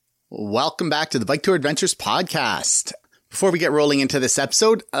Welcome back to the Bike Tour Adventures podcast. Before we get rolling into this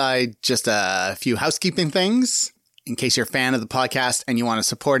episode, just a few housekeeping things. In case you're a fan of the podcast and you want to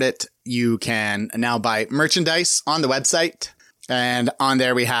support it, you can now buy merchandise on the website. And on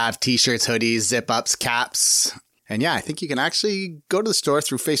there we have t-shirts, hoodies, zip-ups, caps. And yeah, I think you can actually go to the store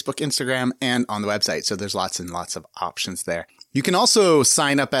through Facebook, Instagram, and on the website. So there's lots and lots of options there. You can also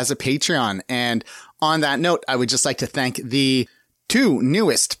sign up as a Patreon. And on that note, I would just like to thank the two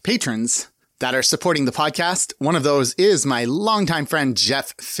newest patrons that are supporting the podcast. One of those is my longtime friend,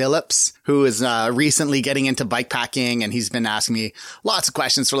 Jeff Phillips, who is recently getting into bikepacking, and he's been asking me lots of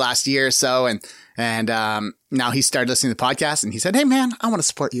questions for the last year or so. And now he started listening to the podcast, and he said, hey, man, I want to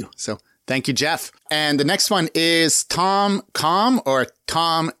support you. So thank you, Jeff. And the next one is Tom Com or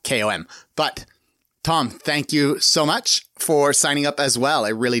Tom KOM. But Tom, thank you so much for signing up as well. I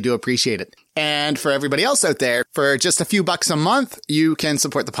really do appreciate it. And for everybody else out there, for just a few bucks a month, you can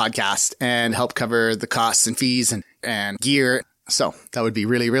support the podcast and help cover the costs and fees and gear. So that would be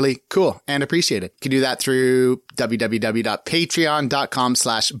really, really cool and appreciated. You can do that through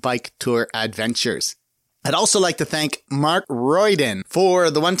www.patreon.com/biketouradventures. I'd also like to thank Mark Royden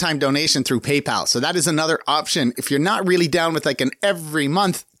for the one-time donation through PayPal. So that is another option if you're not really down with like an every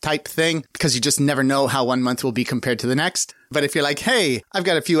month type thing, because you just never know how one month will be compared to the next. But if you're like, hey, I've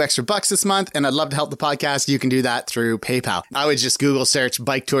got a few extra bucks this month and I'd love to help the podcast, you can do that through PayPal. I would just Google search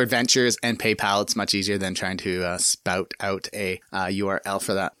Bike Tour Adventures and PayPal. It's much easier than trying to spout out a URL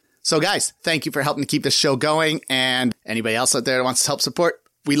for that. So guys, thank you for helping to keep this show going. And anybody else out there that wants to help support,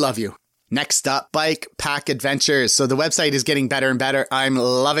 we love you. Next up, Bike Pack Adventures. So the website is getting better and better. I'm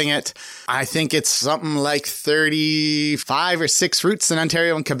loving it. I think it's something like 35 or 6 routes in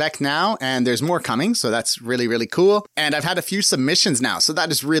Ontario and Quebec now, and there's more coming. So that's really, really cool. And I've had a few submissions now. So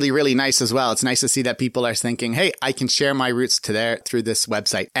that is really, really nice as well. It's nice to see that people are thinking, hey, I can share my routes to there through this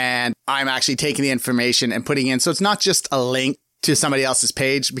website. And I'm actually taking the information and putting in. So it's not just a link to somebody else's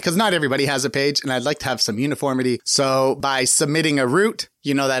page, because not everybody has a page, and I'd like to have some uniformity. So by submitting a route,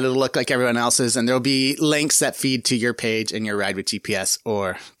 you know that it'll look like everyone else's, and there'll be links that feed to your page and your Ride with GPS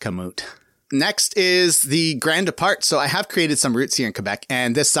or Komoot. Next is the Grand Depart. So I have created some routes here in Quebec,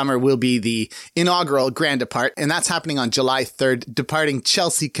 and this summer will be the inaugural Grand Depart, and that's happening on July 3rd, departing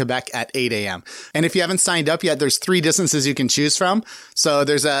Chelsea, Quebec at 8 a.m. And if you haven't signed up yet, there's 3 distances you can choose from. So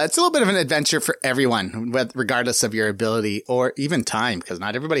it's a little bit of an adventure for everyone, regardless of your ability or even time, because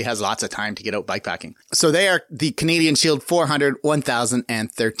not everybody has lots of time to get out bikepacking. So they are the Canadian Shield 400, 1000, and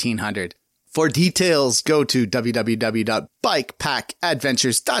 1300. For details, go to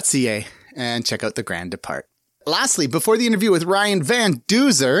www.bikepackadventures.ca and check out the Grand Depart. Lastly, before the interview with Ryan Van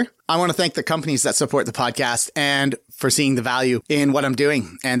Duzer, I want to thank the companies that support the podcast and for seeing the value in what I'm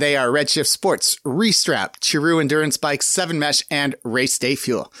doing. And they are Redshift Sports, Restrap, Chiru Endurance Bikes, 7Mesh, and Race Day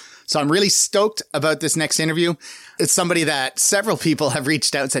Fuel. So I'm really stoked about this next interview. It's somebody that several people have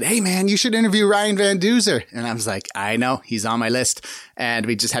reached out and said, hey man, you should interview Ryan Van Duzer. And I was like, I know, he's on my list. And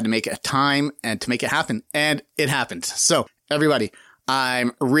we just had to make a time and to make it happen. And it happened. So everybody,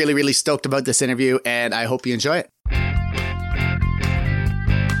 I'm really, really stoked about this interview, and I hope you enjoy it.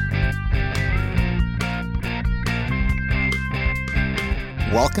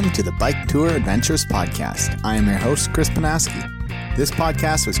 Welcome to the Bike Tour Adventures podcast. I am your host, Chris Panaski. This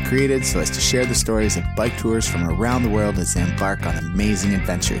podcast was created so as to share the stories of bike tours from around the world as they embark on amazing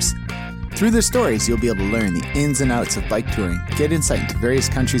adventures. Through their stories, you'll be able to learn the ins and outs of bike touring, get insight into various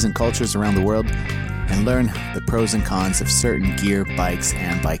countries and cultures around the world, and learn the pros and cons of certain gear, bikes,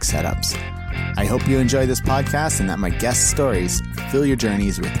 and bike setups. I hope you enjoy this podcast and that my guest stories fill your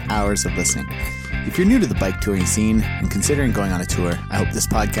journeys with hours of listening. If you're new to the bike touring scene and considering going on a tour, I hope this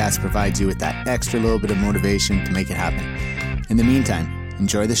podcast provides you with that extra little bit of motivation to make it happen. In the meantime,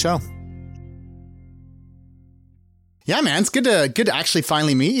 enjoy the show. Yeah, man, it's good to actually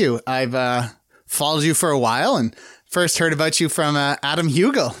finally meet you. I've followed you for a while and first heard about you from Adam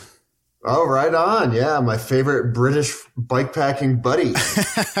Hugel. Oh, right on. Yeah, my favorite British bikepacking buddy.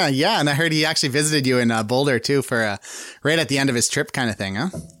 Yeah, and I heard he actually visited you in Boulder too for right at the end of his trip kind of thing, huh?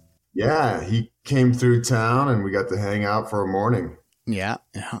 Yeah, he came through town and we got to hang out for a morning. Yeah,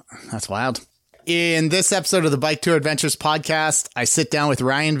 that's wild. In this episode of the Bike Tour Adventures podcast, I sit down with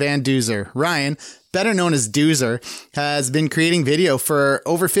Ryan Van Duzer. Ryan, better known as Duzer, has been creating video for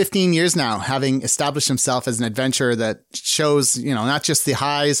over 15 years now, having established himself as an adventurer that shows, not just the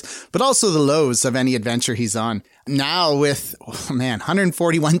highs, but also the lows of any adventure he's on. Now with,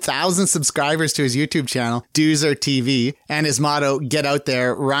 141,000 subscribers to his YouTube channel, Duzer TV, and his motto, get out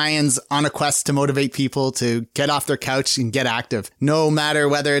there, Ryan's on a quest to motivate people to get off their couch and get active, no matter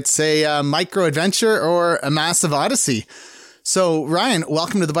whether it's a micro adventure or a massive odyssey. So, Ryan,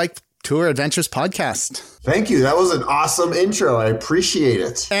 welcome to the Bike Tour Adventures podcast. Thank you. That was an awesome intro. I appreciate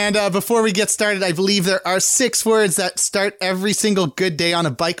it. And before we get started, I believe there are 6 words that start every single good day on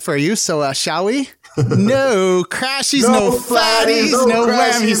a bike for you. So, shall we? No crashies, no flatties, no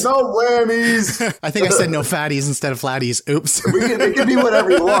whammies. No whammies. I think I said no fatties instead of flatties. Oops. It can be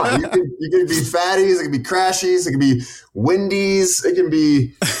whatever you want. You can be fatties, it can be crashies, it can be windies, it can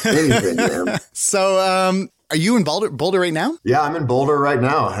be anything, man. So, are you in Boulder right now? Yeah, I'm in Boulder right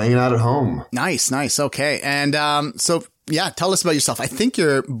now, hanging out at home. Nice. Okay. And so, yeah, tell us about yourself. I think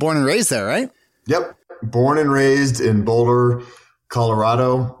you're born and raised there, right? Yep. Born and raised in Boulder,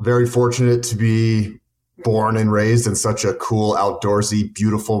 Colorado. Very fortunate to be born and raised in such a cool, outdoorsy,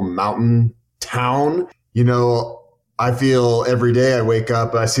 beautiful mountain town. You know, I feel every day I wake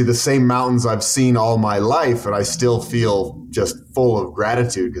up, I see the same mountains I've seen all my life, and I still feel just full of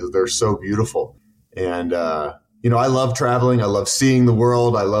gratitude because they're so beautiful. And, you know, I love traveling. I love seeing the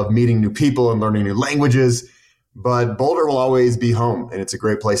world. I love meeting new people and learning new languages. But Boulder will always be home, and it's a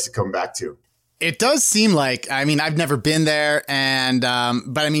great place to come back to. It does seem like, I mean, I've never been there, and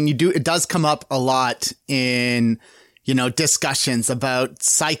but I mean, it does come up a lot in, you know, discussions about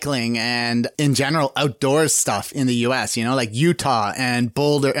cycling and in general outdoors stuff in the US, you know, like Utah and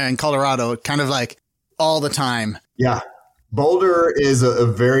Boulder and Colorado, kind of like all the time. Yeah. Boulder is a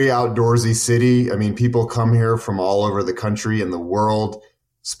very outdoorsy city. I mean, people come here from all over the country and the world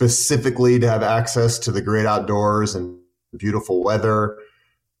specifically to have access to the great outdoors and beautiful weather.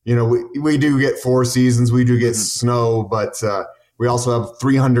 You know, we do get 4 seasons. We do get snow, but we also have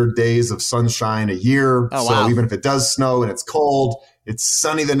 300 days of sunshine a year. Oh, so wow. even if it does snow and it's cold, it's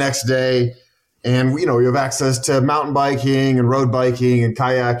sunny the next day. And, you know, you have access to mountain biking and road biking and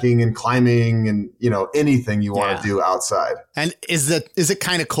kayaking and climbing and, you know, anything you want to do outside. And is it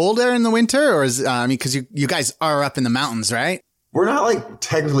kind of cold there in the winter, or is, I mean, because you guys are up in the mountains, right? We're not like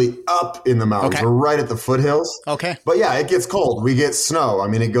technically up in the mountains. Okay. We're right at the foothills. Okay. But yeah, it gets cold. We get snow. I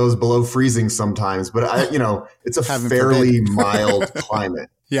mean, it goes below freezing sometimes, but you know, it's a fairly mild climate.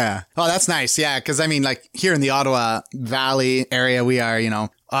 Yeah. Oh, that's nice. Yeah. Because I mean, like here in the Ottawa Valley area, we are, you know,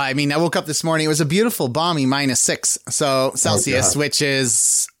 I mean, I woke up this morning. It was a beautiful, balmy -6 so Celsius, which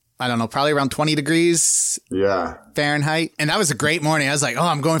is, I don't know, probably around 20 degrees Fahrenheit. And that was a great morning. I was like, oh,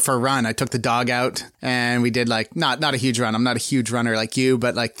 I'm going for a run. I took the dog out and we did like, not a huge run. I'm not a huge runner like you,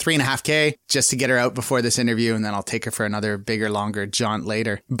 but like 3.5K just to get her out before this interview. And then I'll take her for another bigger, longer jaunt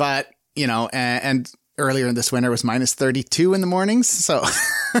later. But, you know, and earlier in this winter was -32 in the mornings. So,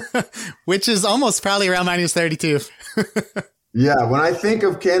 which is almost probably around -32. Yeah. When I think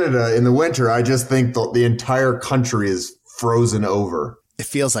of Canada in the winter, I just think the entire country is frozen over. It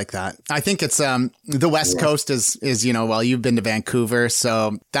feels like that. I think it's the West Coast is, you know, well, you've been to Vancouver,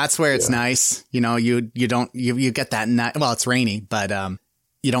 so that's where it's nice. You know, you get that well, it's rainy, but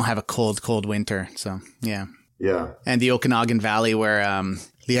you don't have a cold winter. So yeah. Yeah. And the Okanagan Valley where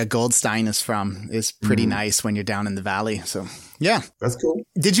Leah Goldstein is from is pretty nice when you're down in the valley. So yeah. That's cool.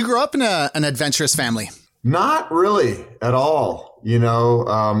 Did you grow up in an adventurous family? Not really at all. You know,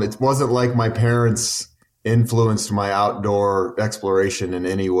 it wasn't like my parents influenced my outdoor exploration in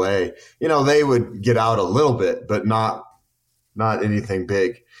any way. You know, they would get out a little bit, but not anything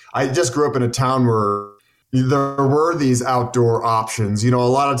big. I just grew up in a town where there were these outdoor options. You know, a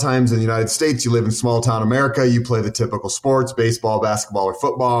lot of times in the United States, you live in small town America, you play the typical sports, baseball, basketball, or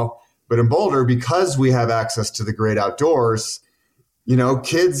football. But in Boulder, because we have access to the great outdoors, you know,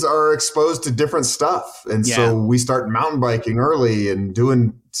 kids are exposed to different stuff. And so we start mountain biking early and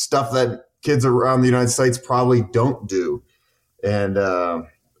doing stuff that kids around the United States probably don't do. And,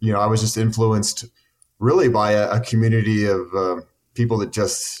 you know, I was just influenced really by a community of people that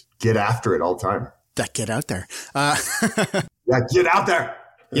just get after it all the time. That get out there. Yeah, get out there.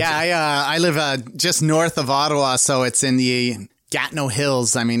 Yeah, I live just north of Ottawa, so it's in the Gatineau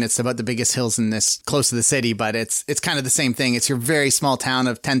Hills. I mean, it's about the biggest hills in this, close to the city, but it's kind of the same thing. It's your very small town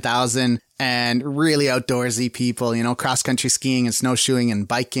of 10,000 and really outdoorsy people, you know, cross-country skiing and snowshoeing and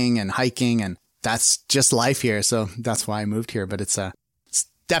biking and hiking, and that's just life here. So that's why I moved here, but it's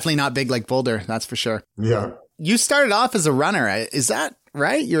definitely not big like Boulder, that's for sure. Yeah. You started off as a runner, is that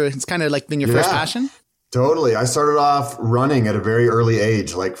right? It's kind of like been your first passion? Totally. I started off running at a very early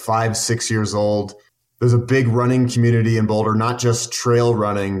age, like 5-6 years old. There's a big running community in Boulder, not just trail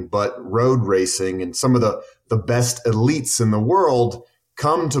running, but road racing. And some of the best elites in the world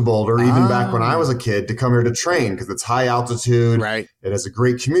come to Boulder, even back when I was a kid, to come here to train because it's high altitude. Right. It has a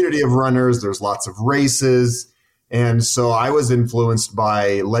great community of runners. There's lots of races. And so I was influenced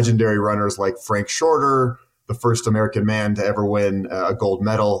by legendary runners like Frank Shorter, the first American man to ever win a gold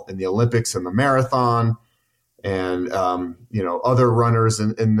medal in the Olympics in the marathon. and, other runners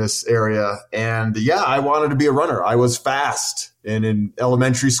in this area. And yeah, I wanted to be a runner. I was fast. And in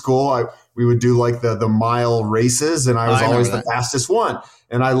elementary school, we would do like the mile races, and I was always the fastest one.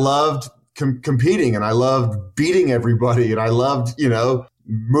 And I loved competing, and I loved beating everybody, and I loved,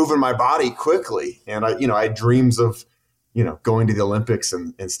 moving my body quickly. And I had dreams of, going to the Olympics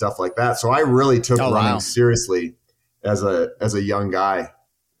and stuff like that. So I really took running seriously as a young guy.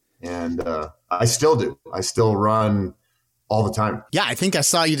 And I still do. I still run all the time. Yeah, I think I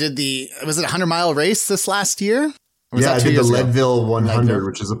saw you did was it a 100-mile race this last year? Yeah, I did the Leadville 100,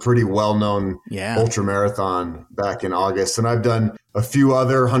 which is a pretty well-known ultra marathon back in August. And I've done a few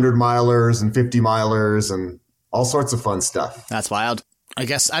other 100-milers and 50-milers and all sorts of fun stuff. That's wild. I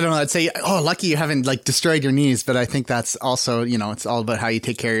guess, I don't know, I'd say, lucky you haven't destroyed your knees, but I think that's also, it's all about how you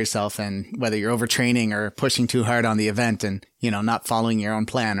take care of yourself and whether you're overtraining or pushing too hard on the event and, not following your own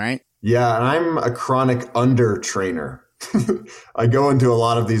plan, right? Yeah, and I'm a chronic under trainer. I go into a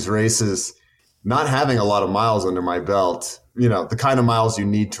lot of these races not having a lot of miles under my belt, the kind of miles you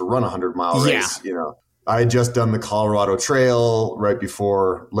need to run a 100-mile race. I had just done the Colorado Trail right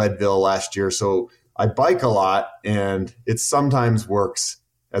before Leadville last year. So I bike a lot, and it sometimes works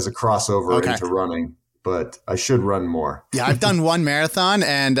as a crossover into running, but I should run more. Yeah, I've done one marathon,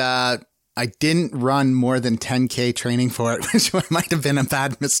 and I didn't run more than 10K training for it, which might have been a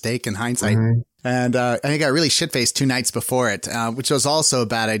bad mistake in hindsight. Mm-hmm. And I think I got really shit-faced 2 nights before it, which was also a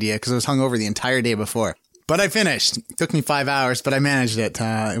bad idea because I was hungover the entire day before. But I finished. It took me 5 hours, but I managed it.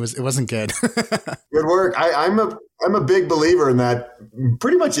 It wasn't good. Good work. I'm a big believer in that.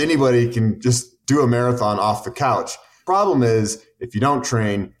 Pretty much anybody can just do a marathon off the couch. Problem is, if you don't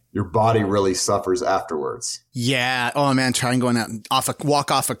train, your body really suffers afterwards. Yeah. Oh man, try and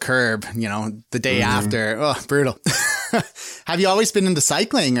walk off a curb, the day after. Oh, brutal. Have you always been into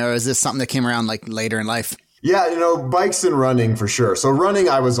cycling, or is this something that came around later in life? Yeah, bikes and running for sure. So running,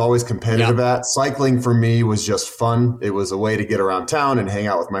 I was always competitive at. Cycling for me was just fun. It was a way to get around town and hang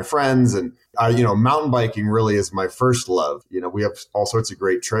out with my friends. And, mountain biking really is my first love. We have all sorts of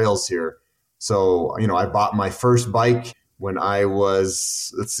great trails here. So, I bought my first bike when I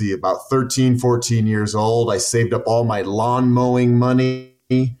was, about 13, 14 years old. I saved up all my lawn mowing money,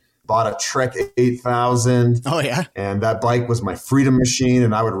 bought a Trek 8000. Oh, yeah. And that bike was my freedom machine,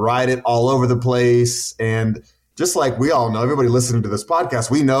 and I would ride it all over the place. And just like we all know, everybody listening to this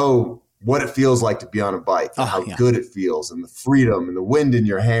podcast, we know what it feels like to be on a bike, and how good it feels, and the freedom and the wind in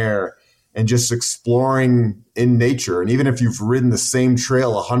your hair, and just exploring in nature. And even if you've ridden the same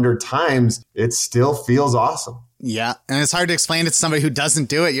trail 100 times, it still feels awesome. Yeah. And it's hard to explain it to somebody who doesn't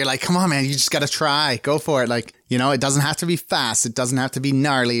do it. You're like, come on, man, you just got to try. Go for it. It doesn't have to be fast. It doesn't have to be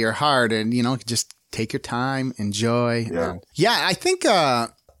gnarly or hard. And, just take your time, enjoy. Yeah. I think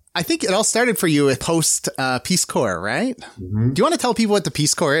it all started for you with post Peace Corps, right? Mm-hmm. Do you want to tell people what the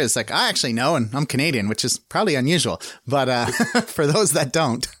Peace Corps is? I actually know, and I'm Canadian, which is probably unusual. But for those that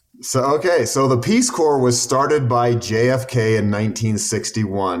don't. So the Peace Corps was started by JFK in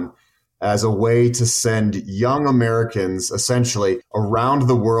 1961. As a way to send young Americans essentially around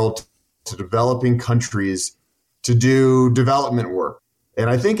the world to developing countries to do development work.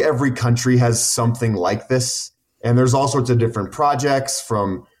 And I think every country has something like this. And there's all sorts of different projects,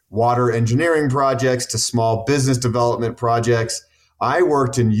 from water engineering projects to small business development projects. I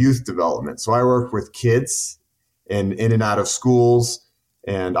worked in youth development. So I worked with kids and in and out of schools.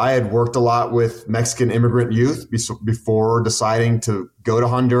 And I had worked a lot with Mexican immigrant youth before deciding to go to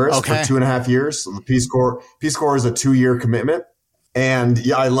Honduras for 2.5 years. So the Peace Corps is a 2-year commitment. And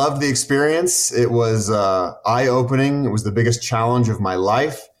yeah, I loved the experience. It was eye-opening. It was the biggest challenge of my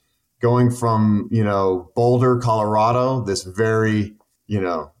life, going from, Boulder, Colorado, this very,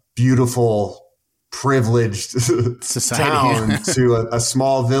 beautiful, privileged town, to a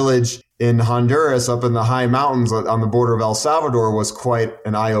small village in Honduras, up in the high mountains on the border of El Salvador, was quite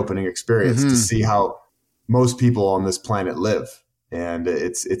an eye-opening experience to see how most people on this planet live. And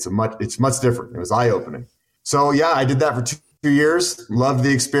it's much different. It was eye-opening. So yeah, I did that for 2 years. Loved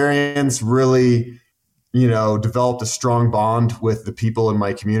the experience. Really, developed a strong bond with the people in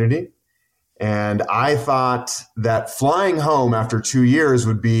my community. And I thought that flying home after 2 years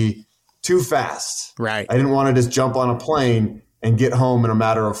would be too fast. Right. I didn't want to just jump on a plane and get home in a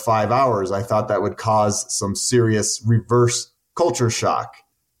matter of 5 hours. I thought that would cause some serious reverse culture shock.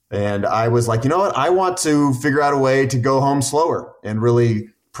 And I was like, you know what? I want to figure out a way to go home slower and really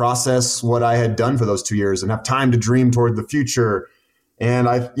process what I had done for those 2 years and have time to dream toward the future. And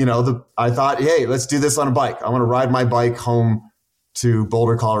I thought, hey, let's do this on a bike. I want to ride my bike home to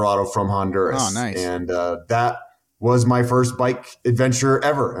Boulder, Colorado from Honduras. Oh, nice. And that was my first bike adventure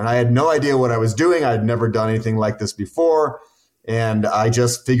ever. And I had no idea what I was doing. I had never done anything like this before. And I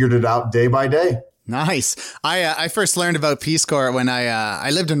just figured it out day by day. Nice. I first learned about Peace Corps when I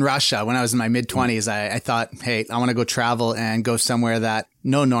lived in Russia when I was in my mid-20s. I thought, hey, I want to go travel and go somewhere that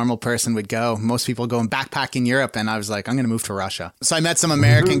no normal person would go. Most people go and backpack in Europe. And I was like, I'm going to move to Russia. So I met some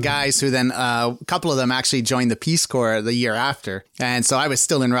American guys who then, a couple of them actually joined the Peace Corps the year after. And so I was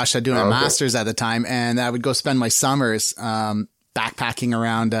still in Russia doing a master's at the time. And I would go spend my summers backpacking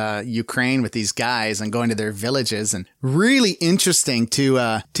around Ukraine with these guys and going to their villages, and really interesting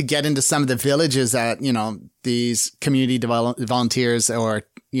to get into some of the villages that, you know, these community volunteers, or,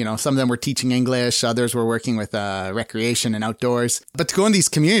 you know, some of them were teaching English, others were working with recreation and outdoors. But to go in these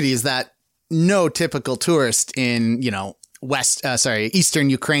communities that no typical tourist in, you know, Eastern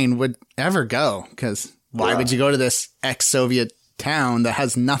Ukraine would ever go, because why would you go to this ex-Soviet town that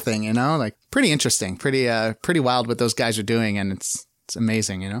has nothing, you know? Like, pretty interesting, pretty wild what those guys are doing, and it's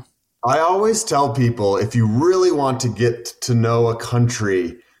amazing, you know? I always tell people, if you really want to get to know a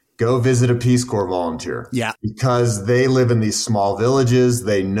country, go visit a Peace Corps volunteer. Yeah. Because they live in these small villages,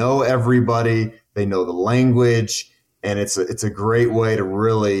 they know everybody, they know the language, and it's a great way to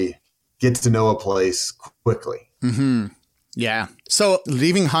really get to know a place quickly. Mm-hmm. Yeah. So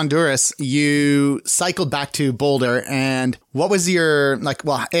leaving Honduras, you cycled back to Boulder, and what was your, like,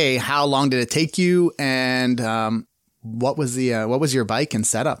 well, how long did it take you? And, what was your bike and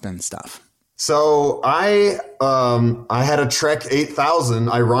setup and stuff? So I had a Trek 8000.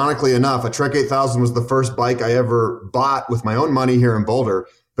 Ironically enough, a Trek 8000 was the first bike I ever bought with my own money here in Boulder,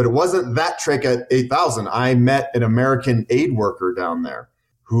 but it wasn't that Trek 8000. I met an American aid worker down there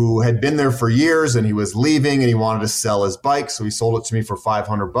who had been there for years, and he was leaving and he wanted to sell his bike. So he sold it to me for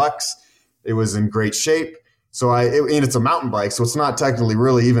 $500. It was in great shape. So it's a mountain bike, so it's not technically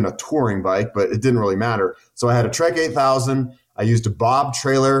really even a touring bike, but it didn't really matter. So I had a Trek 8000. I used a Bob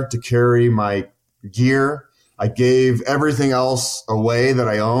trailer to carry my gear. I gave everything else away that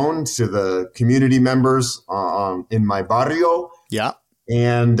I owned to the community members in my barrio. Yeah.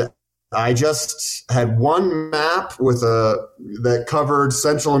 And I just had one map that covered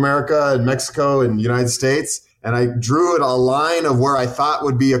Central America and Mexico and the United States. And I drew it a line of where I thought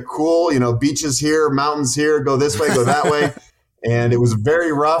would be a cool, you know, beaches here, mountains here, go this way, go that way. And it was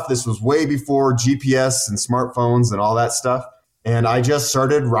very rough. This was way before GPS and smartphones and all that stuff. And I just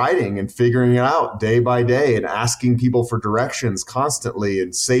started riding and figuring it out day by day and asking people for directions constantly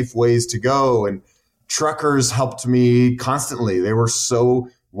and safe ways to go. And truckers helped me constantly. They were so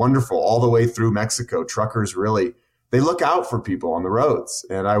wonderful all the way through Mexico. Truckers really, they look out for people on the roads.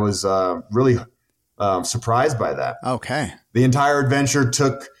 And I was really surprised by that. Okay. The entire adventure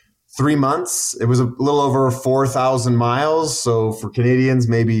took 3 months. It was a little over 4,000 miles. So for Canadians,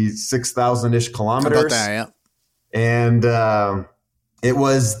 maybe 6,000-ish kilometers. About that, yeah. And it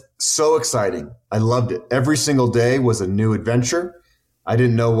was so exciting. I loved it. Every single day was a new adventure. I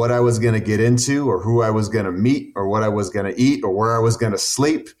didn't know what I was going to get into or who I was going to meet or what I was going to eat or where I was going to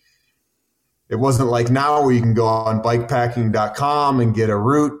sleep. It wasn't like now where you can go on bikepacking.com and get a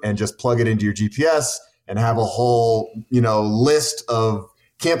route and just plug it into your GPS and have a whole, you know, list of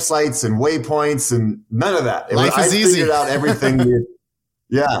campsites and waypoints and none of that. Life is easy. I figured out everything.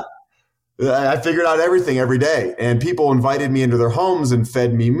 Yeah. I figured out everything every day, and people invited me into their homes and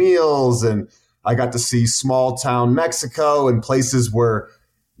fed me meals, and I got to see small town Mexico and places where,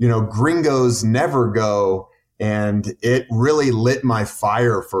 you know, gringos never go. And it really lit my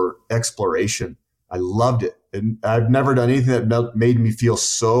fire for exploration. I loved it. And I've never done anything that made me feel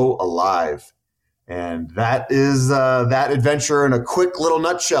so alive. And that is that adventure in a quick little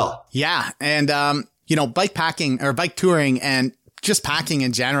nutshell. Yeah. And, you know, bike packing or bike touring and just packing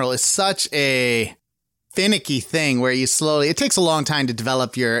in general is such a finicky thing where it takes a long time to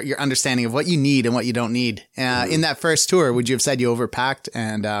develop your understanding of what you need and what you don't need. In that first tour, would you have said you overpacked?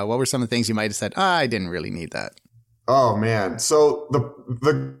 And what were some of the things you might have said, I didn't really need that? Oh, man. So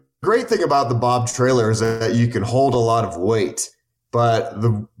the great thing about the Bob trailer is that you can hold a lot of weight. But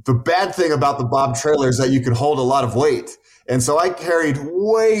the bad thing about the Bob trailer is that you can hold a lot of weight. And so I carried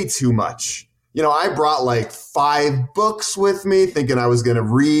way too much. You know, I brought like 5 books with me thinking I was going to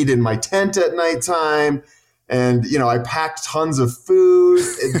read in my tent at nighttime. And, you know, I packed tons of food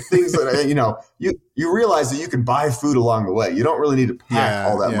and things that, you know, you realize that you can buy food along the way. You don't really need to pack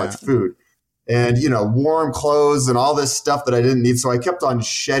all that much food. And, you know, warm clothes and all this stuff that I didn't need. So I kept on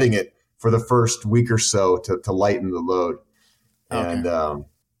shedding it for the first week or so to lighten the load. Okay. And,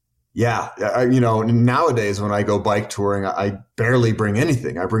 you know, nowadays when I go bike touring, I barely bring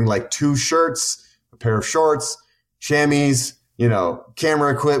anything. I bring like 2 shirts, a pair of shorts, chamois, you know,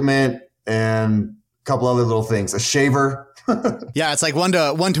 camera equipment, and a couple other little things, a shaver. Yeah, it's like one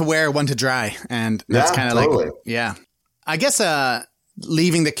to wear, one to dry. And that's kind of totally. like, yeah. I guess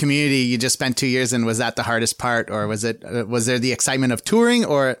leaving the community you just spent 2 years in, was that the hardest part? Or was there the excitement of touring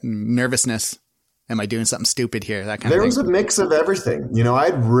or nervousness? Am I doing something stupid here? That kind of thing. There was a mix of everything. You know,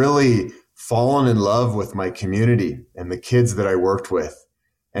 I'd really fallen in love with my community and the kids that I worked with.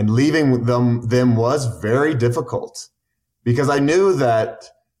 And leaving them was very difficult because I knew that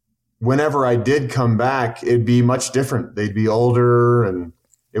whenever I did come back, it'd be much different. They'd be older and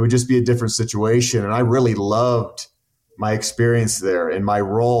it would just be a different situation. And I really loved my experience there and my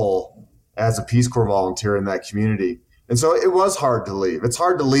role as a Peace Corps volunteer in that community. And so it was hard to leave. It's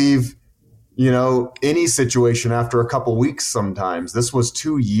hard to leave, you know, any situation after a couple weeks sometimes. This was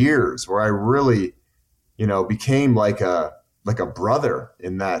 2 years where I really, you know, became like a brother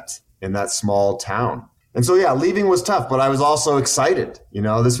in that small town. And so, yeah, leaving was tough, but I was also excited. You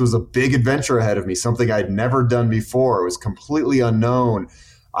know, this was a big adventure ahead of me, something I'd never done before. It was completely unknown.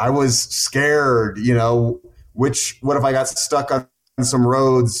 I was scared, you know, what if I got stuck on some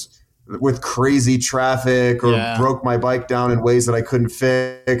roads with crazy traffic or broke my bike down in ways that I couldn't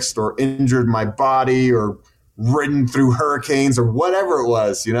fix or injured my body or ridden through hurricanes or whatever it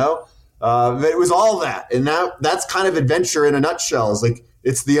was, you know? It was all that. And that's kind of adventure in a nutshell. Is like,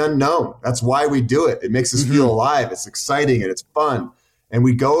 it's the unknown. That's why we do it. It makes us feel alive. It's exciting and it's fun. And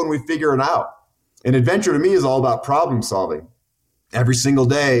we go and we figure it out. And adventure to me is all about problem solving. Every single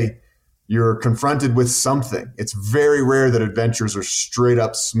day, you're confronted with something. It's very rare that adventures are straight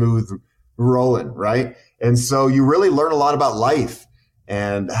up smooth rolling, right? And so you really learn a lot about life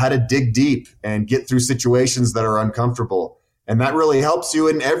and how to dig deep and get through situations that are uncomfortable. And that really helps you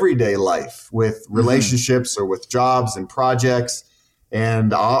in everyday life with relationships or with jobs and projects.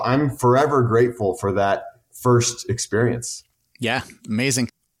 And I'm forever grateful for that first experience. Yeah, amazing.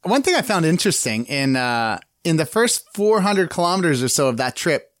 One thing I found interesting in the first 400 kilometers or so of that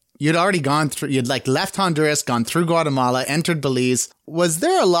trip, you'd already you'd like left Honduras, gone through Guatemala, entered Belize. Was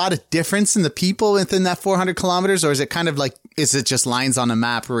there a lot of difference in the people within that 400 kilometers? Or is it kind of like, is it just lines on a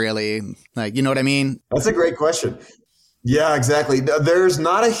map really? Like, you know what I mean? That's a great question. Yeah, exactly. There's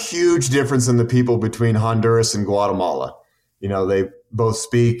not a huge difference in the people between Honduras and Guatemala. You know, they both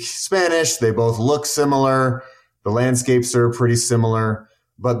speak Spanish. They both look similar. The landscapes are pretty similar.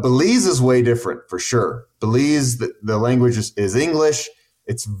 But Belize is way different for sure. Belize, the language is English.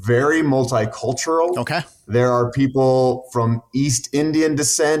 It's very multicultural. Okay. There are people from East Indian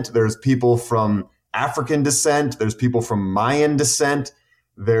descent. There's people from African descent. There's people from Mayan descent.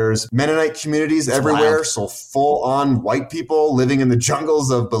 There's Mennonite communities everywhere. Wild. So full on white people living in the jungles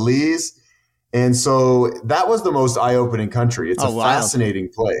of Belize. And so that was the most eye-opening country. It's a fascinating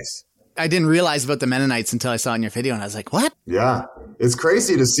place. I didn't realize about the Mennonites until I saw it in your video. And I was like, what? Yeah. It's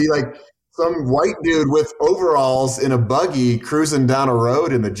crazy to see like some white dude with overalls in a buggy cruising down a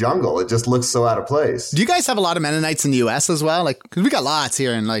road in the jungle. It just looks so out of place. Do you guys have a lot of Mennonites in the U.S. as well? Like, 'cause we got lots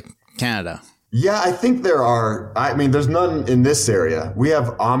here in like Canada. Yeah, I think there are. I mean, there's none in this area. We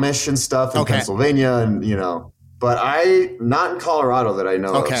have Amish and stuff in Pennsylvania and, you know, but not in Colorado that I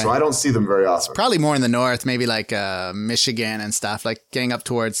know of. So I don't see them very often. It's probably more in the north, maybe like Michigan and stuff, like getting up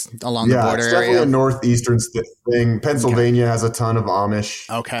towards along the border it's definitely area. A northeastern thing. Pennsylvania has a ton of Amish.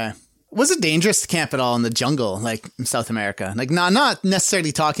 Okay. Was it dangerous to camp at all in the jungle, like in South America? Like, not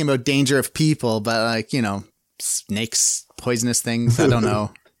necessarily talking about danger of people, but like, you know, snakes, poisonous things. I don't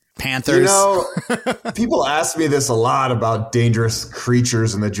know. Panthers. You know, people ask me this a lot about dangerous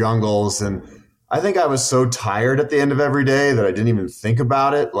creatures in the jungles. And I think I was so tired at the end of every day that I didn't even think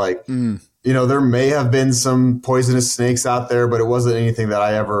about it. Like, you know, there may have been some poisonous snakes out there, but it wasn't anything that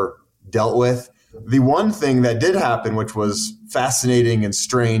I ever dealt with. The one thing that did happen, which was fascinating and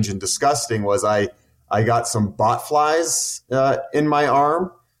strange and disgusting, was I got some botflies in my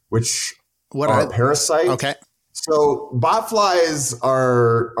arm, which are parasites. Okay. So botflies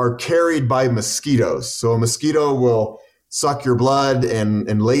are carried by mosquitoes. So a mosquito will suck your blood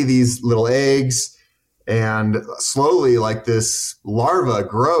and lay these little eggs, and slowly like this larva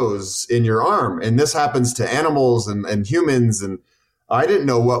grows in your arm. And this happens to animals and humans. And I didn't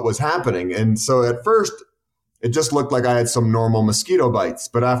know what was happening. And so at first it just looked like I had some normal mosquito bites.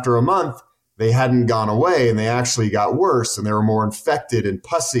 But after a month, they hadn't gone away and they actually got worse and they were more infected and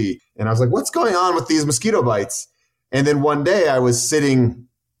pussy. And I was like, what's going on with these mosquito bites? And then one day I was sitting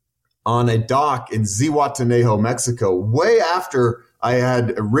on a dock in Zihuatanejo, Mexico, way after I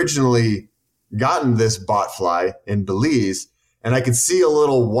had originally gotten this botfly in Belize. And I could see a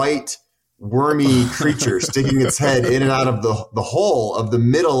little white wormy creature sticking its head in and out of the hole of the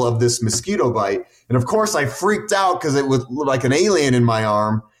middle of this mosquito bite. And of course I freaked out because it was like an alien in my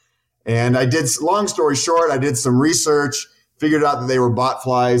arm. And long story short, I did some research, figured out that they were bot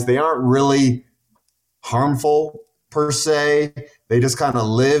flies. They aren't really harmful per se. They just kind of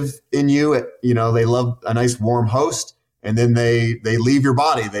live in you. They love a nice warm host, and then they leave your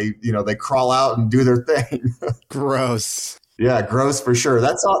body. They crawl out and do their thing. Gross. Yeah, gross for sure.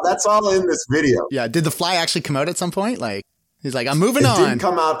 That's all in this video. Yeah. Did the fly actually come out at some point? Like, he's like, I'm moving on. It didn't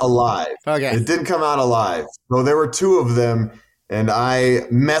come out alive. Okay. It didn't come out alive. So there were two of them, and I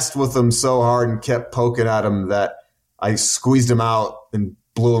messed with them so hard and kept poking at them that I squeezed them out and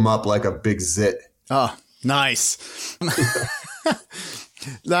blew them up like a big zit. Oh, nice.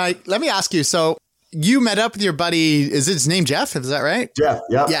 Like, let me ask you. So you met up with your buddy. Is his name Jeff? Is that right? Jeff.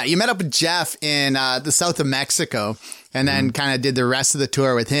 Yeah. Yeah. You met up with Jeff in the south of Mexico, and then kind of did the rest of the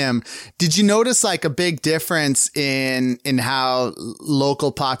tour with him. Did you notice like a big difference in how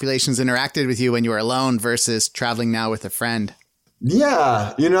local populations interacted with you when you were alone versus traveling now with a friend?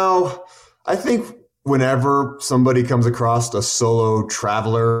 Yeah. I think whenever somebody comes across a solo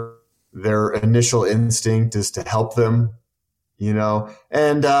traveler, their initial instinct is to help them,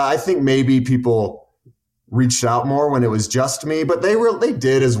 and I think maybe people reached out more when it was just me, but they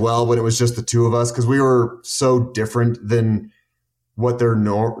did as well when it was just the two of us, because we were so different than what they're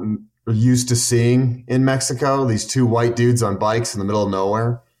used to seeing in Mexico. These two white dudes on bikes in the middle of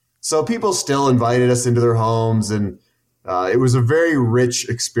nowhere. So people still invited us into their homes, and it was a very rich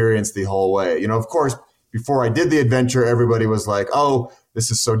experience the whole way. Of course, before I did the adventure, everybody was like, oh, this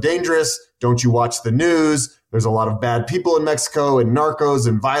is so dangerous. Don't you watch the news? There's a lot of bad people in Mexico, and narcos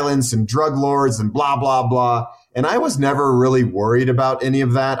and violence and drug lords and blah, blah, blah. And I was never really worried about any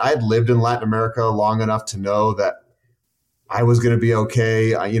of that. I had lived in Latin America long enough to know that I was going to be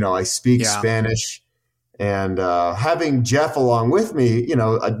okay. I speak Spanish, and having Jeff along with me,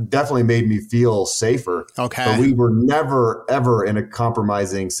 definitely made me feel safer. Okay. But we were never, ever in a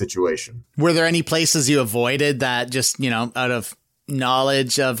compromising situation. Were there any places you avoided that just, out of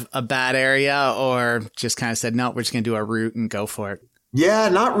knowledge of a bad area, or just kind of said, no, we're just going to do our route and go for it? Yeah,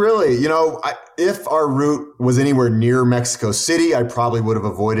 not really. If our route was anywhere near Mexico City, I probably would have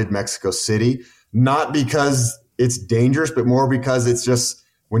avoided Mexico City, not because it's dangerous, but more because it's just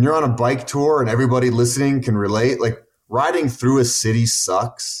when you're on a bike tour and everybody listening can relate, like riding through a city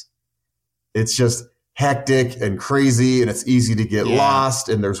sucks. It's just hectic and crazy, and it's easy to get lost,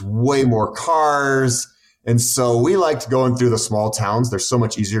 and there's way more cars. And so we liked going through the small towns. They're so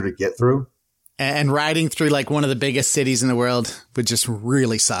much easier to get through. And riding through like one of the biggest cities in the world would just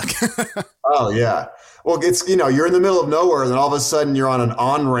really suck. Oh, yeah. Well, it's, you're in the middle of nowhere, and then all of a sudden you're on an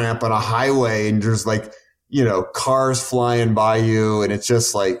on-ramp on a highway, and there's like, cars flying by you, and it's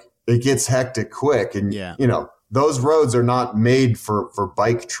just like, it gets hectic quick. And, those roads are not made for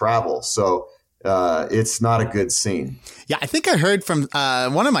bike travel. So it's not a good scene. Yeah, I think I heard from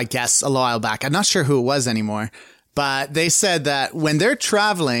one of my guests a while back. I'm not sure who it was anymore, but they said that when they're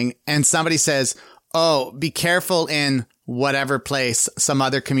traveling and somebody says, oh, be careful in whatever place, some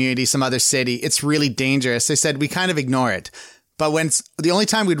other community, some other city, it's really dangerous. They said we kind of ignore it. But the only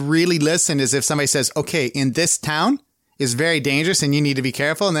time we'd really listen is if somebody says, okay, in this town is very dangerous and you need to be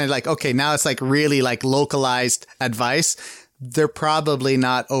careful. And they're like, okay, now it's like really like localized advice. They're probably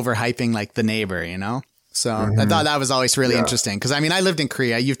not overhyping like the neighbor, So I thought that was always really interesting. Cause I lived in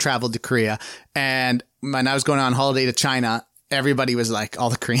Korea. You've traveled to Korea. And when I was going on holiday to China, everybody was like, all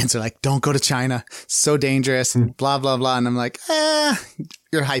the Koreans are like, don't go to China. So dangerous, blah, blah, blah. And I'm like,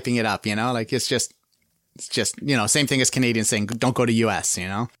 you're hyping it up, like it's just, same thing as Canadians saying, don't go to US,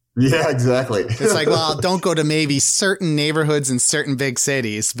 Yeah, exactly. It's like, well, don't go to maybe certain neighborhoods in certain big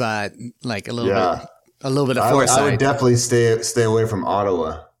cities, but like a little bit of foresight. I would definitely stay away from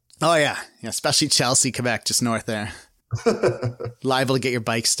Ottawa. Oh yeah, especially Chelsea, Quebec, just north there. Liable to get your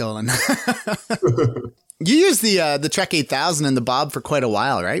bike stolen. You used the Trek 8000 and the Bob for quite a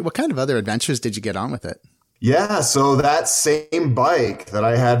while, right? What kind of other adventures did you get on with it? Yeah, so that same bike that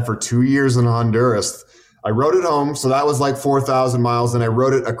I had for 2 years in Honduras, I rode it home. So that was like 4,000 miles. And I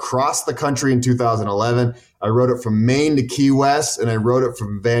rode it across the country in 2011. I rode it from Maine to Key West, and I rode it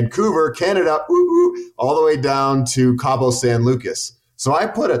from Vancouver, Canada, all the way down to Cabo San Lucas. So I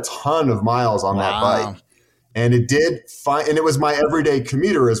put a ton of miles on that bike. And it did fine. And it was my everyday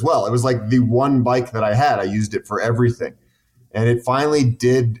commuter as well. It was like the one bike that I had. I used it for everything. And it finally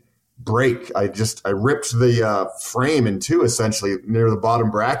did break. I ripped the frame in two, essentially, near the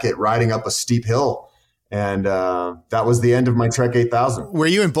bottom bracket, riding up a steep hill. And that was the end of my Trek 8000. Were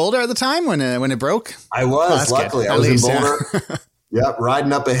you in Boulder at the time when it broke? I was, luckily. I was in Boulder. Yep,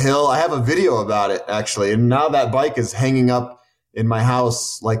 riding up a hill. I have a video about it, actually. And now that bike is hanging up in my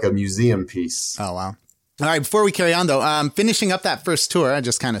house like a museum piece. Oh, wow. All right, before we carry on though, finishing up that first tour, I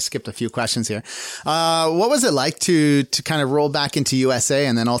just kind of skipped a few questions here. What was it like to kind of roll back into USA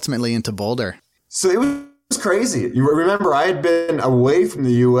and then ultimately into Boulder? So it was crazy. You remember I had been away from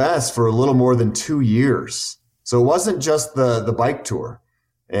the US for a little more than 2 years. So it wasn't just the bike tour.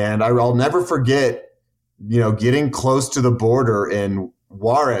 And I'll never forget, getting close to the border in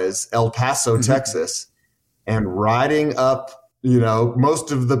Juarez, El Paso, Texas, and riding up.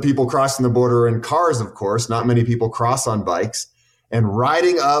 Most of the people crossing the border are in cars, of course. Not many people cross on bikes. And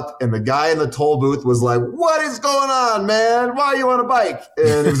riding up, and the guy in the toll booth was like, "What is going on, man? Why are you on a bike?"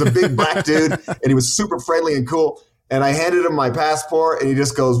 And it was a big black dude, and he was super friendly and cool. And I handed him my passport, and he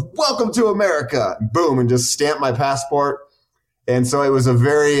just goes, "Welcome to America." Boom, and just stamped my passport. And so it was a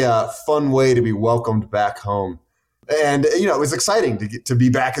very fun way to be welcomed back home. And, it was exciting to be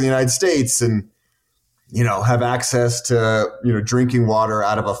back in the United States and, have access to, drinking water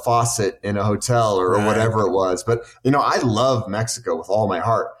out of a faucet in a hotel or whatever it was. But, I love Mexico with all my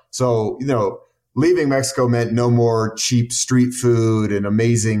heart. So, leaving Mexico meant no more cheap street food and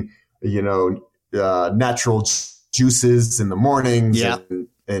amazing, natural juices in the mornings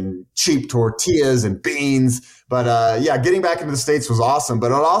and cheap tortillas and beans. But, getting back into the States was awesome.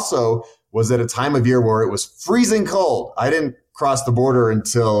 But it also was at a time of year where it was freezing cold. I didn't cross the border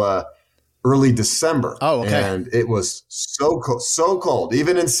until early December. Oh, okay. And it was so cold.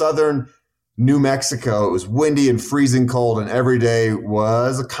 Even in southern New Mexico, it was windy and freezing cold, and every day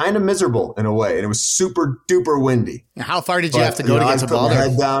was kind of miserable in a way. And it was super duper windy. How far did you have to go to get to Boulder? I put my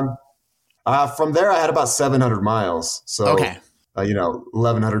head down. From there, I had about 700 miles. So, okay.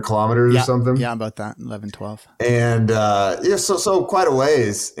 1,100 kilometers or something. Yeah, about that, 11, 12. And so quite a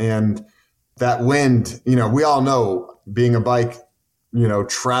ways. And that wind, we all know, being a bike,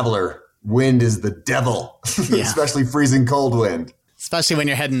 traveler, wind is the devil, especially freezing cold wind. Especially when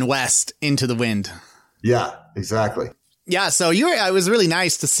you're heading west into the wind. Yeah, exactly. Yeah, so it was really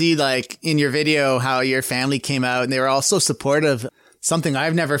nice to see, like, in your video how your family came out and they were all so supportive. Something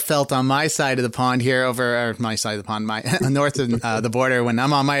I've never felt on my side of the pond here my side of the pond, my north of the border. When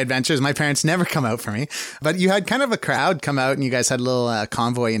I'm on my adventures, my parents never come out for me. But you had kind of a crowd come out and you guys had a little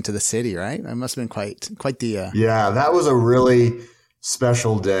convoy into the city, right? It must have been quite the... Yeah, that was a really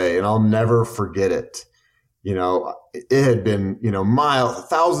special day, and I'll never forget it. It had been,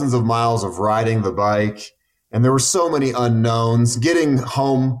 thousands of miles of riding the bike, and there were so many unknowns. Getting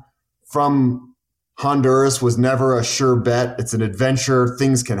home from Honduras was never a sure bet. It's an adventure.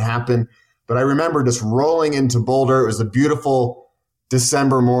 Things can happen. But I remember just rolling into Boulder. It was a beautiful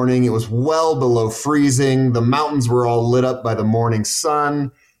December morning. It was well below freezing. The mountains were all lit up by the morning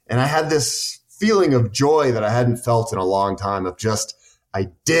sun. And I had this feeling of joy that I hadn't felt in a long time of just, I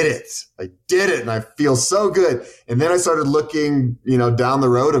did it. And I feel so good. And then I started looking, down the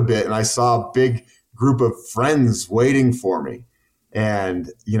road a bit, and I saw a big group of friends waiting for me. And,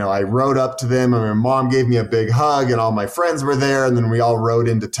 I rode up to them, and my mom gave me a big hug, and all my friends were there. And then we all rode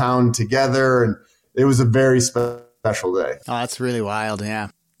into town together, and it was a very special day. Oh, that's really wild. Yeah.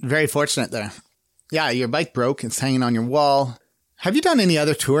 Very fortunate there. Yeah. Your bike broke. It's hanging on your wall. Have you done any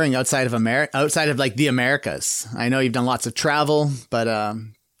other touring outside of like the Americas? I know you've done lots of travel, but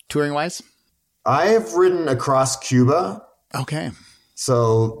touring wise? I have ridden across Cuba. Okay.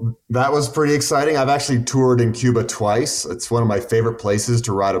 So that was pretty exciting. I've actually toured in Cuba twice. It's one of my favorite places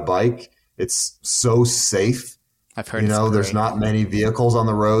to ride a bike. It's so safe. I've heard there's not many vehicles on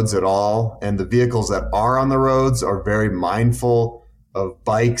the roads at all. And the vehicles that are on the roads are very mindful of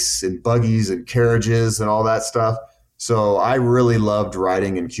bikes and buggies and carriages and all that stuff. So I really loved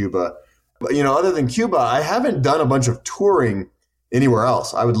riding in Cuba. But, other than Cuba, I haven't done a bunch of touring anywhere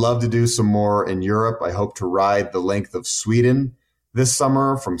else. I would love to do some more in Europe. I hope to ride the length of Sweden this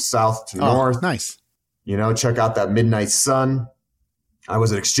summer from south to north. Nice. Check out that midnight sun. I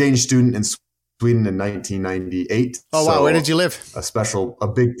was an exchange student in Sweden in 1998. Oh, wow. Where did you live?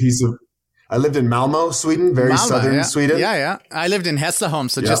 I lived in Malmo, Sweden, southern Sweden. Yeah. I lived in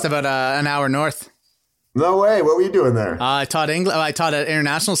Hässleholm, so just about an hour north. No way. What were you doing there? I taught English. I taught at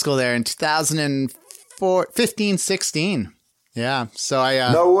international school there in 2015, 16. Yeah. So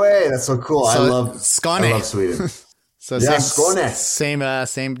no way. That's so cool. I love Skåne. Sweden. So Skåne.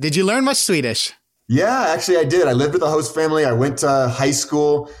 Same. Did you learn much Swedish? Yeah, actually I did. I lived with a host family. I went to high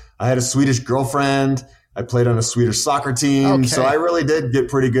school. I had a Swedish girlfriend. I played on a Swedish soccer team. Okay. So I really did get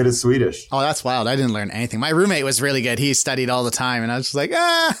pretty good at Swedish. Oh, that's wild. I didn't learn anything. My roommate was really good. He studied all the time, and I was just like,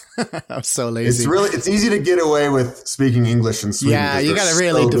 I was so lazy. It's easy to get away with speaking English in Sweden. Yeah, you got to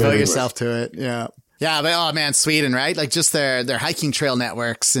really devote yourself to it. Yeah. Yeah, but oh man, Sweden, right? Like just their hiking trail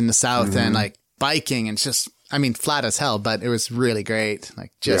networks in the south and like biking, and just, flat as hell, but it was really great.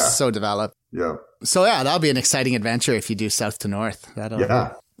 Like just so developed. Yeah. So yeah, that'll be an exciting adventure if you do south to north.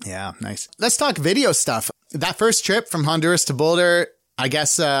 Yeah, nice. Let's talk video stuff. That first trip from Honduras to Boulder, I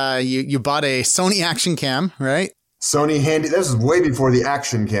guess you bought a Sony Action Cam, right? Sony Handy. This is way before the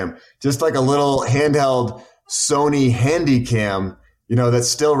Action Cam. Just like a little handheld Sony Handy Cam, that's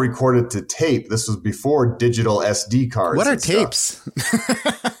still recorded to tape. This was before digital SD cards. What are tapes?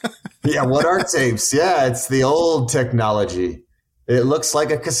 Yeah, what are tapes? Yeah, it's the old technology. It looks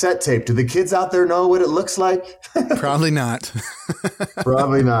like a cassette tape. Do the kids out there know what it looks like? Probably not.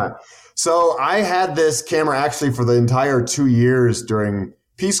 Probably not. So I had this camera actually for the entire 2 years during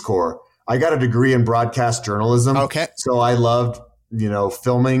Peace Corps. I got a degree in broadcast journalism. Okay. So I loved,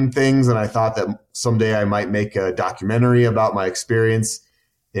 filming things. And I thought that someday I might make a documentary about my experience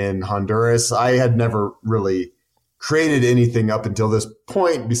in Honduras. I had never really created anything up until this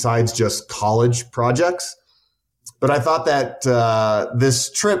point besides just college projects. But I thought that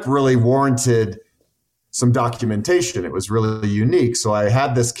this trip really warranted some documentation. It was really unique. So I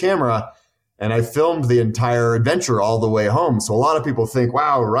had this camera and I filmed the entire adventure all the way home. So a lot of people think,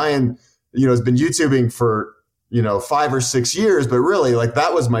 wow, Ryan, has been YouTubing for, 5 or 6 years. But really,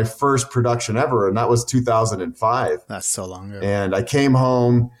 that was my first production ever. And that was 2005. That's so long ago. And I came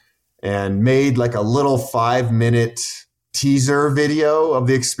home and made a little 5-minute teaser video of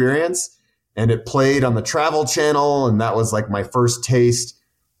the experience. And it played on the Travel Channel. And that was my first taste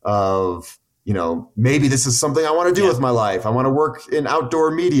of, maybe this is something I want to do with my life. I want to work in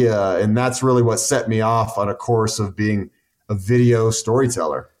outdoor media. And that's really what set me off on a course of being a video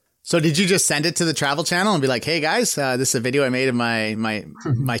storyteller. So did you just send it to the Travel Channel and be like, hey guys, this is a video I made of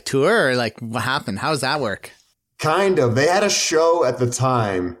my tour? Or what happened? How does that work? Kind of. They had a show at the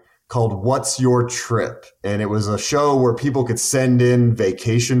time called What's Your Trip? And it was a show where people could send in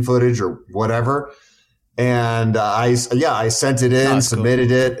vacation footage or whatever. And I sent it in,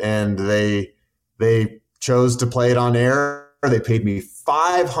 submitted it, and they chose to play it on air. They paid me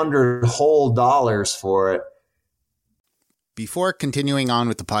 $500 whole for it. Before continuing on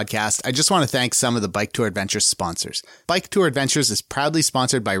with the podcast, I just want to thank some of the Bike Tour Adventures sponsors. Bike Tour Adventures is proudly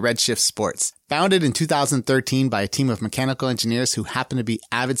sponsored by Redshift Sports. Founded in 2013 by a team of mechanical engineers who happen to be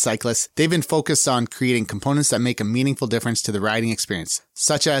avid cyclists, they've been focused on creating components that make a meaningful difference to the riding experience,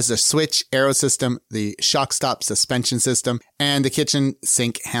 such as the switch aero system, the shock stop suspension system, and the kitchen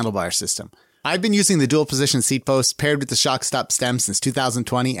sink handlebar system. I've been using the dual position seat post paired with the shock stop stem since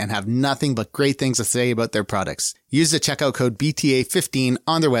 2020 and have nothing but great things to say about their products. Use the checkout code BTA15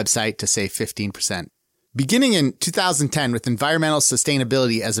 on their website to save 15%. Beginning in 2010 with environmental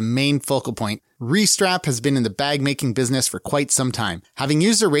sustainability as a main focal point, Restrap has been in the bag making business for quite some time. Having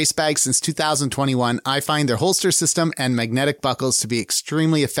used their race bags since 2021, I find their holster system and magnetic buckles to be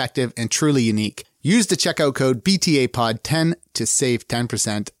extremely effective and truly unique. Use the checkout code BTAPOD10 to save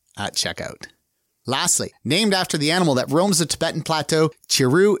 10% at checkout. Lastly, named after the animal that roams the Tibetan Plateau,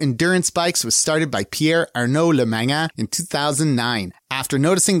 Chiru Endurance Bikes was started by Pierre Arnaud Lemanga in 2009. After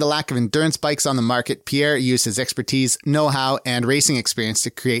noticing the lack of endurance bikes on the market, Pierre used his expertise, know-how, and racing experience to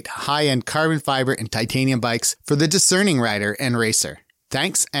create high-end carbon fiber and titanium bikes for the discerning rider and racer.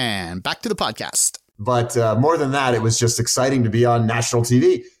 Thanks, and back to the podcast. But more than that, it was just exciting to be on national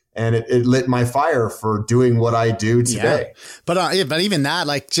TV. And it lit my fire for doing what I do today. Yeah. But even that,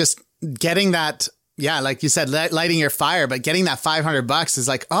 just getting that, like you said, lighting your fire, but getting that $500 is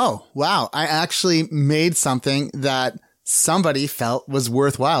oh, wow, I actually made something that somebody felt was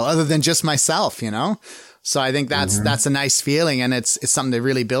worthwhile other than just myself, So I think that's a nice feeling, and it's something to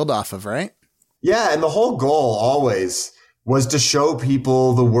really build off of, right? Yeah. And the whole goal always was to show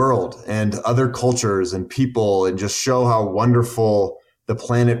people the world and other cultures and people and just show how wonderful the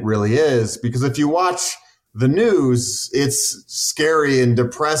planet really is. Because if you watch the news, it's scary and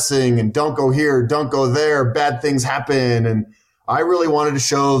depressing and don't go here, don't go there, bad things happen. And I really wanted to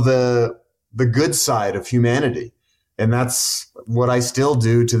show the good side of humanity. And that's what I still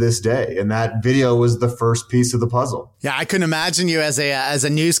do to this day. And that video was the first piece of the puzzle. Yeah, I couldn't imagine you as a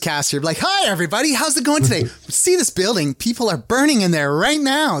newscaster. You're like, hi, everybody. How's it going today? See this building? People are burning in there right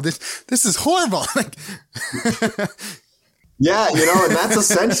now. This is horrible. Yeah, and that's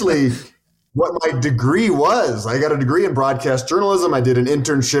essentially what my degree was. I got a degree in broadcast journalism. I did an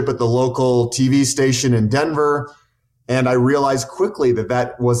internship at the local TV station in Denver. And I realized quickly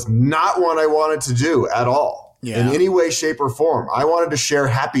that was not what I wanted to do at all in any way, shape, or form. I wanted to share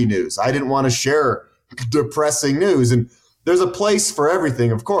happy news. I didn't want to share depressing news. And there's a place for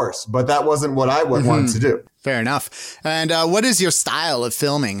everything, of course, but that wasn't what I wanted to do. Fair enough. And what is your style of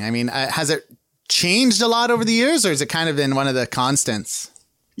filming? I mean, has it changed a lot over the years, or is it kind of been one of the constants?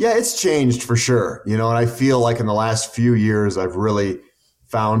 Yeah, it's changed for sure. And I feel like in the last few years, I've really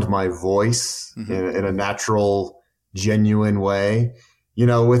found my voice in a natural, genuine way.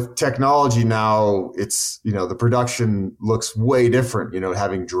 With technology now, it's, the production looks way different,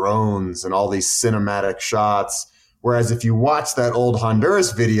 having drones and all these cinematic shots. Whereas if you watch that old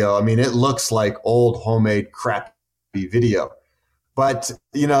Honduras video, I mean, it looks like old homemade crappy video. But,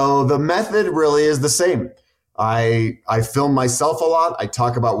 the method really is the same. I film myself a lot. I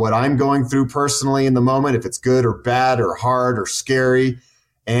talk about what I'm going through personally in the moment, if it's good or bad or hard or scary.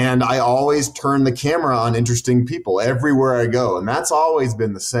 And I always turn the camera on interesting people everywhere I go. And that's always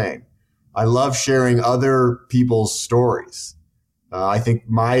been the same. I love sharing other people's stories. I think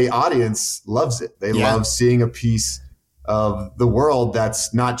my audience loves it. They love seeing a piece of the world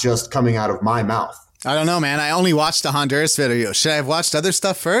that's not just coming out of my mouth. I don't know, man. I only watched the Honduras video. Should I have watched other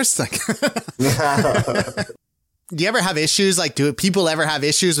stuff first? Do you ever have issues? Do people ever have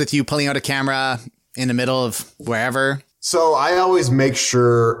issues with you pulling out a camera in the middle of wherever? So I always make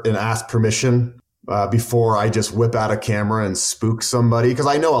sure and ask permission before I just whip out a camera and spook somebody, because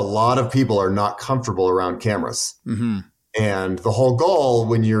I know a lot of people are not comfortable around cameras. Mm-hmm. And the whole goal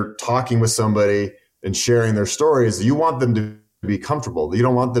when you're talking with somebody and sharing their stories, you want them to be comfortable. You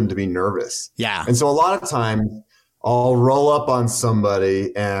don't want them to be nervous. Yeah. And so a lot of times I'll roll up on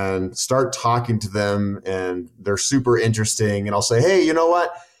somebody and start talking to them, and they're super interesting. And I'll say, hey, you know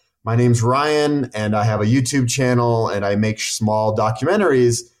what? My name's Ryan, and I have a YouTube channel, and I make small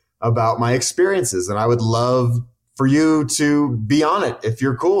documentaries about my experiences. And I would love for you to be on it if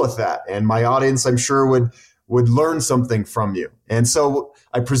you're cool with that. And my audience, I'm sure, would learn something from you. And so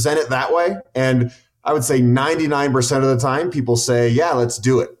I present it that way. And I would say 99% of the time, people say, yeah, let's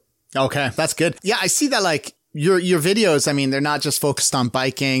do it. Okay, that's good. Yeah, I see that your videos, I mean, they're not just focused on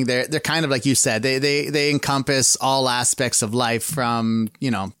biking. They're kind of like you said, they encompass all aspects of life, from,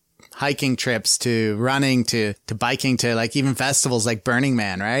 hiking trips to running to biking to even festivals like Burning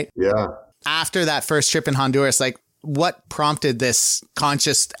Man, right? Yeah. After that first trip in Honduras, what prompted this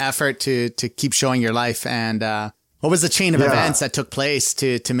conscious effort to keep showing your life, and what was the chain of events that took place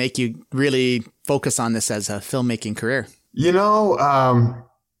to make you really focus on this as a filmmaking career?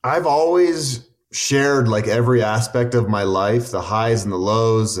 I've always shared every aspect of my life, the highs and the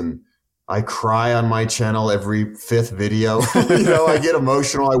lows, and I cry on my channel every fifth video. I get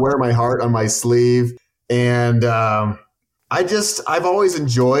emotional. I wear my heart on my sleeve. And I've always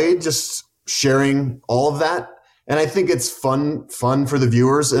enjoyed just sharing all of that. And I think it's fun for the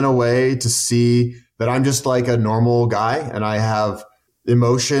viewers in a way to see that I'm just like a normal guy, and I have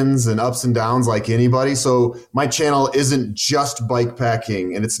emotions and ups and downs like anybody. So my channel isn't just bike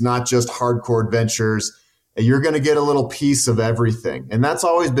packing, and it's not just hardcore adventures. You're going to get a little piece of everything. And that's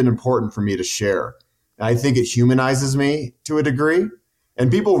always been important for me to share. And I think it humanizes me to a degree.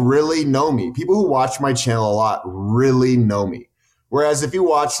 And people really know me. People who watch my channel a lot really know me. Whereas if you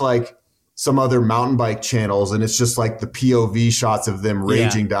watch some other mountain bike channels and it's just the POV shots of them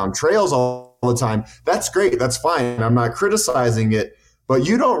raging down trails all the time, that's great. That's fine. I'm not criticizing it. But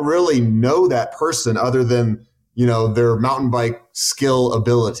you don't really know that person other than, their mountain bike skill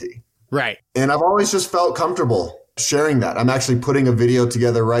ability. Right. And I've always just felt comfortable sharing that. I'm actually putting a video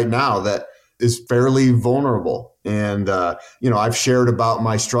together right now that is fairly vulnerable. And, I've shared about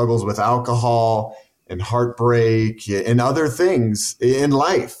my struggles with alcohol and heartbreak and other things in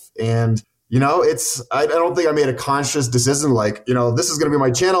life. And, I don't think I made a conscious decision this is going to be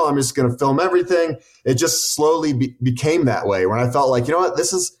my channel. I'm just going to film everything. It just slowly became that way, when I felt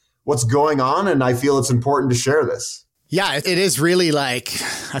this is what's going on, and I feel it's important to share this. Yeah, it is really I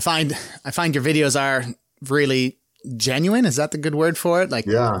find your videos are really genuine. Is that the good word for it?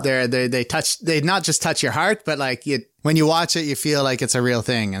 They not just touch your heart, but when you watch it, you feel like it's a real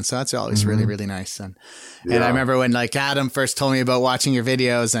thing. And so that's always really, really nice. And I remember when Adam first told me about watching your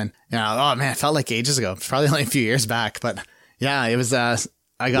videos, and oh man, it felt like ages ago. It's probably only a few years back, but yeah, it was, I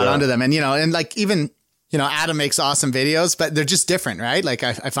got onto them, and, even, Adam makes awesome videos, but they're just different, right?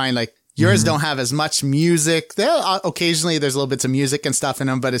 I find yours don't have as much music. Occasionally there's little bits of music and stuff in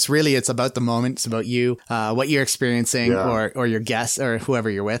them, but it's about the moment. It's about you, what you're experiencing, or your guests, or whoever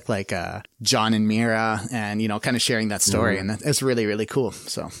you're with, John and Mira, and, kind of sharing that story. And it's really, really cool.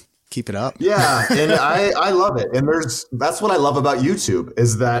 So keep it up. Yeah. And I love it. And that's what I love about YouTube,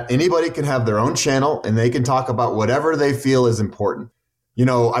 is that anybody can have their own channel and they can talk about whatever they feel is important.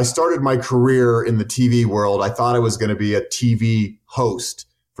 I started my career in the TV world. I thought I was going to be a TV host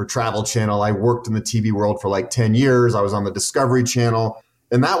for Travel Channel. I worked in the TV world for 10 years. I was on the Discovery Channel,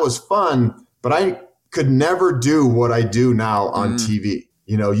 and that was fun, but I could never do what I do now on TV.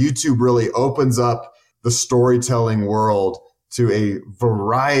 YouTube really opens up the storytelling world to a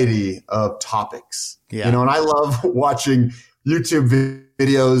variety of topics. Yeah. And I love watching YouTube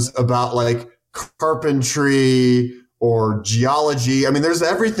videos about like carpentry or geology. I mean, there's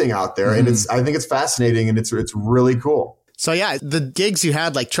everything out there, and I think it's fascinating, and it's really cool. So yeah, the gigs you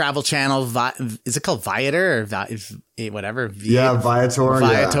had, like Travel Channel, is it called Viator or whatever?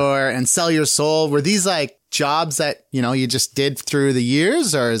 Viator, and Sell Your Soul. Were these like jobs that, you just did through the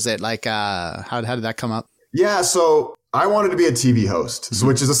years, or is it like, how did that come up? Yeah. So I wanted to be a TV host,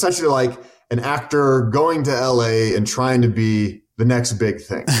 which is essentially like an actor going to LA and trying to be the next big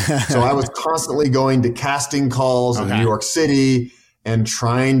thing. So I was constantly going to casting calls in New York City and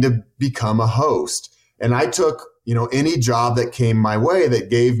trying to become a host. And I took, any job that came my way that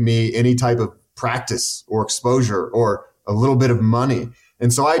gave me any type of practice or exposure or a little bit of money.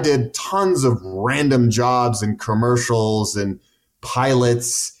 And so I did tons of random jobs and commercials and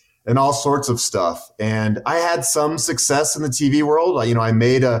pilots and all sorts of stuff. And I had some success in the TV world. I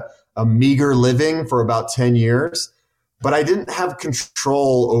made a meager living for about 10 years, but I didn't have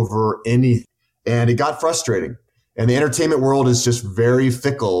control over anything. And it got frustrating. And the entertainment world is just very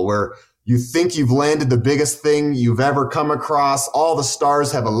fickle, where you think you've landed the biggest thing you've ever come across. All the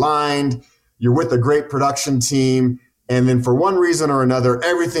stars have aligned. You're with a great production team. And then for one reason or another,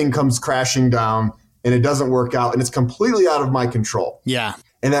 everything comes crashing down and it doesn't work out. And it's completely out of my control. Yeah.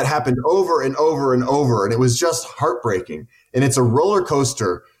 And that happened over and over and over. And it was just heartbreaking. And it's a roller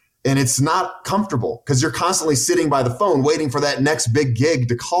coaster. And it's not comfortable because you're constantly sitting by the phone waiting for that next big gig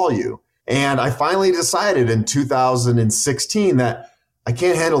to call you. And I finally decided in 2016 that I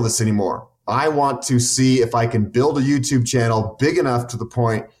can't handle this anymore. I want to see if I can build a YouTube channel big enough to the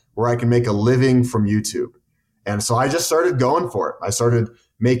point where I can make a living from YouTube. And so I just started going for it. I started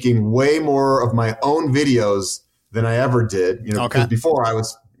making way more of my own videos than I ever did, because before I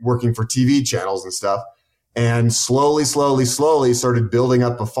was working for TV channels and stuff, and slowly started building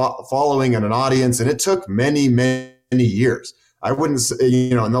up a following and an audience. And it took many, many years. I wouldn't say,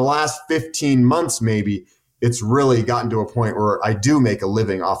 in the last 15 months, maybe, it's really gotten to a point where I do make a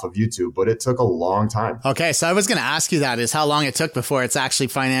living off of YouTube, but it took a long time. Okay. So I was going to ask you that, is how long it took before it's actually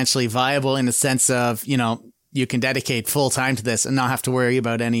financially viable, in the sense of, you can dedicate full time to this and not have to worry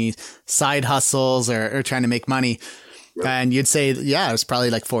about any side hustles or trying to make money. Yep. And you'd say, it was probably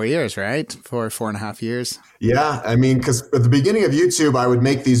like 4 years, right? 4.5 years. Yeah. I mean, because at the beginning of YouTube, I would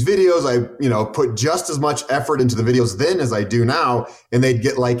make these videos. I, put just as much effort into the videos then as I do now, and they'd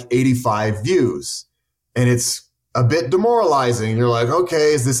get like 85 views. And it's a bit demoralizing. You're like,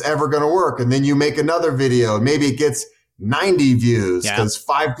 okay, is this ever going to work? And then you make another video. Maybe it gets 90 views because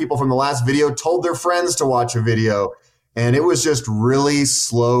 5 people from the last video told their friends to watch a video. And it was just really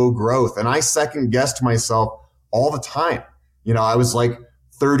slow growth. And I second guessed myself all the time. I was like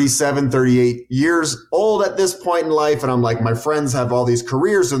 37, 38 years old at this point in life. And I'm like, my friends have all these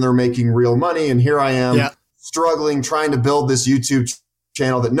careers and they're making real money. And here I am struggling, trying to build this YouTube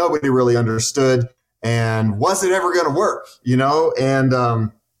channel that nobody really understood. And was it ever going to work? And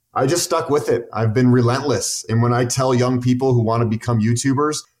I just stuck with it. I've been relentless. And when I tell young people who want to become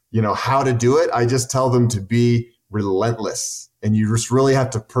YouTubers, how to do it, I just tell them to be relentless. And you just really have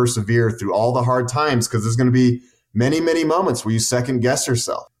to persevere through all the hard times, because there's going to be many, many moments where you second guess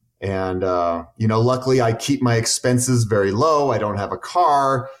yourself. And, luckily I keep my expenses very low. I don't have a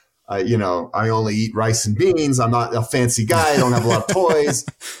car. I only eat rice and beans. I'm not a fancy guy. I don't have a lot of toys.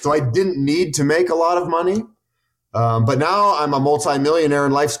 So I didn't need to make a lot of money. But now I'm a multimillionaire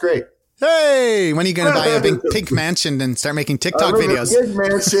and life's great. Hey, when are you going to buy a big pink mansion and start making TikTok videos? A big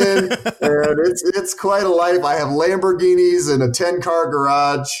mansion, and it's quite a life. I have Lamborghinis and a 10-car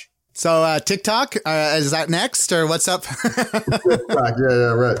garage. So TikTok, is that next, or what's up? TikTok,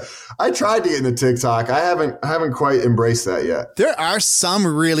 yeah, right. I tried to get into TikTok. I haven't quite embraced that yet. There are some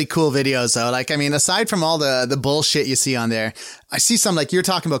really cool videos though. Like, I mean, aside from all the bullshit you see on there, I see some, like you're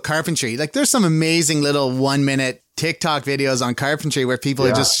talking about carpentry. Like, there's some amazing little 1-minute TikTok videos on carpentry where people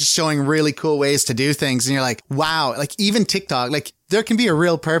are just showing really cool ways to do things. And you're like, wow, like even TikTok, like there can be a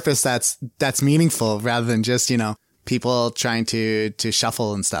real purpose that's meaningful rather than just, people trying to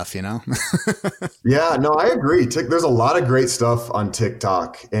shuffle and stuff, Yeah, no, I agree. There's a lot of great stuff on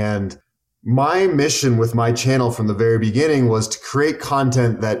TikTok. And my mission with my channel from the very beginning was to create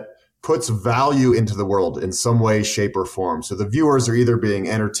content that puts value into the world in some way, shape, or form. So the viewers are either being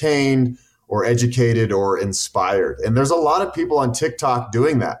entertained or educated or inspired. And there's a lot of people on TikTok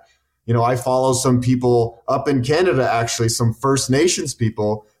doing that. I follow some people up in Canada, actually, some First Nations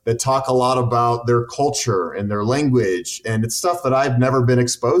people that talk a lot about their culture and their language. And it's stuff that I've never been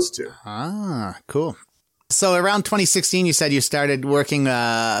exposed to. Ah, cool. So around 2016, you said you started working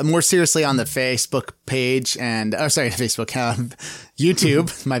more seriously on the Facebook page Facebook,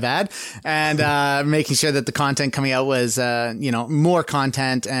 YouTube, my bad, and making sure that the content coming out was, more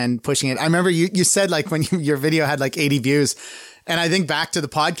content and pushing it. I remember you said like when your video had like 80 views, and I think back to the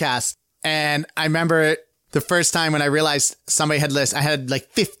podcast, and I remember the first time when I realized somebody had listened, I had like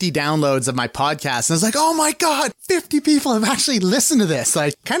 50 downloads of my podcast. And I was like, oh my God, 50 people have actually listened to this.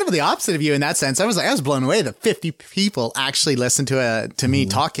 Like kind of the opposite of you in that sense. I was blown away that 50 people actually listened to me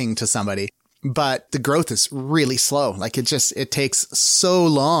talking to somebody. But the growth is really slow. Like it takes so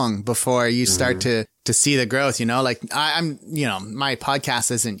long before you start to see the growth, like I'm, my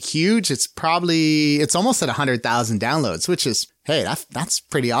podcast isn't huge. It's almost at 100,000 downloads, which is, hey, that's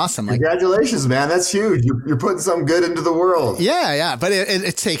pretty awesome. Like, congratulations, man. That's huge. You're putting something good into the world. Yeah. But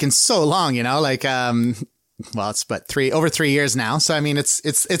it's taken so long, like, it's over 3 years now. So, I mean,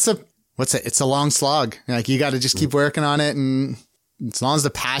 it's a long slog. Like you got to just keep working on it. And as long as the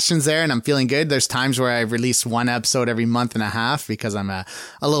passion's there and I'm feeling good, there's times where I release one episode every month and a half because I'm a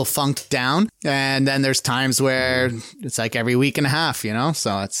little funked down. And then there's times where it's like every week and a half,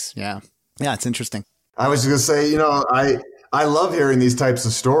 so it's, it's interesting. I was just going to say, I love hearing these types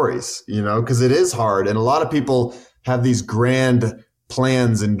of stories, because it is hard. And a lot of people have these grand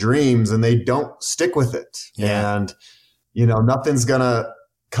plans and dreams and they don't stick with it. Yeah. And, nothing's going to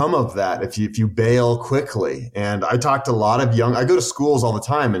come of that if you bail quickly. And I talk to a lot of I go to schools all the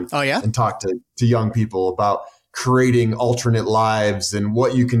time and talk to young people about creating alternate lives and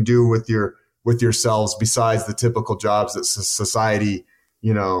what you can do with yourselves besides the typical jobs that society,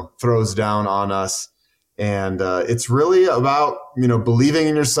 throws down on us. And it's really about, believing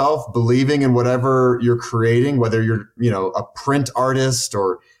in yourself, believing in whatever you're creating, whether you're, a print artist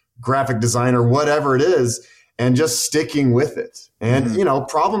or graphic designer, whatever it is, and just sticking with it. And,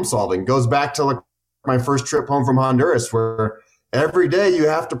 problem solving goes back to like my first trip home from Honduras, where every day you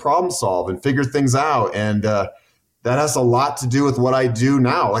have to problem solve and figure things out. And that has a lot to do with what I do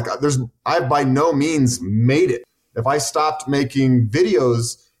now. Like I by no means made it. If I stopped making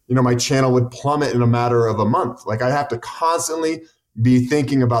videos, my channel would plummet in a matter of a month. Like I have to constantly be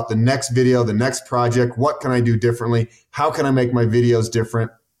thinking about the next video, the next project. What can I do differently? How can I make my videos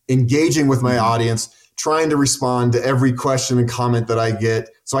different? Engaging with my audience, trying to respond to every question and comment that I get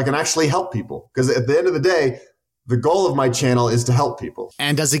so I can actually help people. Because at the end of the day, the goal of my channel is to help people.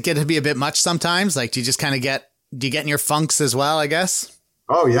 And does it get to be a bit much sometimes? Like, do you just kind of do you get in your funks as well, I guess?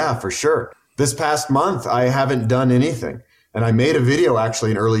 Oh yeah, for sure. This past month, I haven't done anything. And I made a video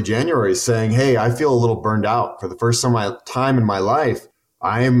actually in early January saying, hey, I feel a little burned out. For the first time in my life,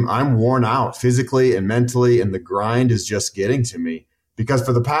 I'm worn out physically and mentally, and the grind is just getting to me. Because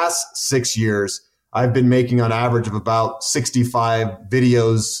for the past 6 years, I've been making on average of about 65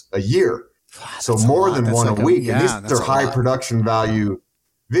 videos a year. So more than one a week. And these are high production value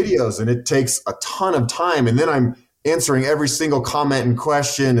videos, and it takes a ton of time. And then I'm answering every single comment and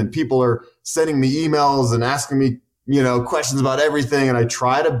question, and people are sending me emails and asking me questions about everything. And I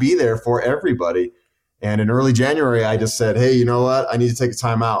try to be there for everybody. And in early January, I just said, hey, you know what? I need to take a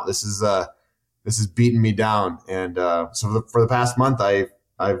time out. This is beating me down. And so for the past month, I've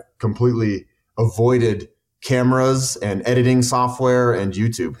completely avoided cameras and editing software and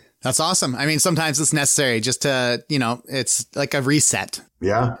YouTube. That's awesome. I mean, sometimes it's necessary just to, it's like a reset.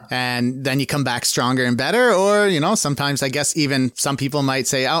 Yeah. And then you come back stronger and better. Or, sometimes I guess even some people might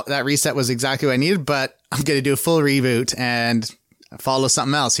say, oh, that reset was exactly what I needed, but I'm going to do a full reboot and follow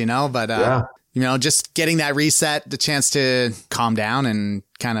something else, But, just getting that reset, the chance to calm down and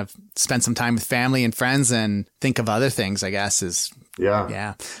kind of spend some time with family and friends and think of other things, I guess is.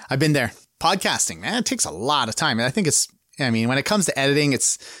 Yeah. I've been there. Podcasting, man, it takes a lot of time. And I think when it comes to editing,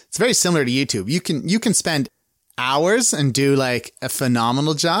 it's very similar to YouTube. You can spend hours and do like a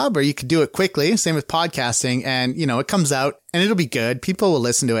phenomenal job, or you could do it quickly. Same with podcasting, and it comes out and it'll be good. People will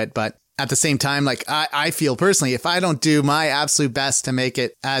listen to it, but at the same time, like I feel personally, if I don't do my absolute best to make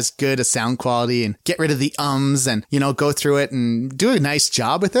it as good as sound quality and get rid of the ums and go through it and do a nice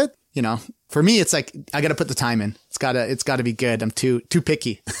job with it, for me, it's like I got to put the time in. It's gotta be good. I'm too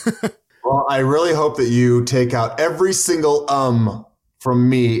picky. Well, I really hope that you take out every single from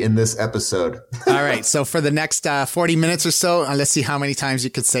me in this episode. All right. So for the next 40 minutes or so, let's see how many times you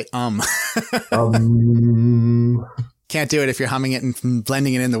could say Can't do it if you're humming it and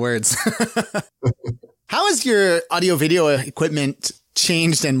blending it in the words. How has your audio video equipment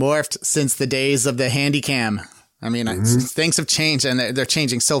changed and morphed since the days of the Handycam? I mean, things have changed, and they're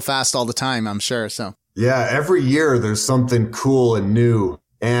changing so fast all the time, I'm sure. So yeah, every year there's something cool and new.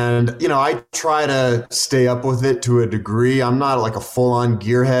 And, I try to stay up with it to a degree. I'm not like a full-on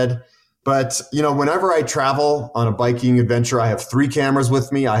gearhead, But, whenever I travel on a biking adventure, I have 3 cameras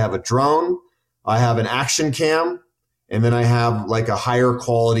with me. I have a drone, I have an action cam, and then I have like a higher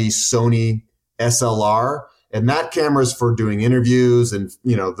quality Sony SLR. And that camera is for doing interviews and,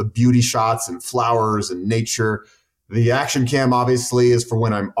 the beauty shots and flowers and nature. The action cam obviously is for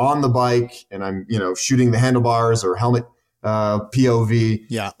when I'm on the bike and I'm, shooting the handlebars or helmet POV.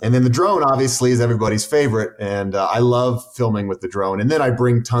 Yeah. And then the drone obviously is everybody's favorite. And I love filming with the drone. And then I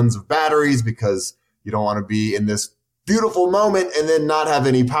bring tons of batteries because you don't want to be in this beautiful moment and then not have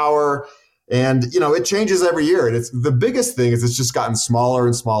any power. And, it changes every year. And it's the biggest thing is it's just gotten smaller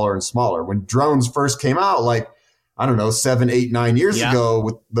and smaller and smaller. When drones first came out, like, I don't know, 7, 8, 9 years ago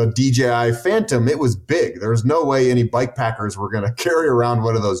with the DJI Phantom, it was big. There was no way any bike packers were going to carry around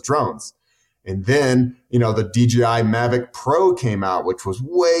one of those drones. And then, the DJI Mavic Pro came out, which was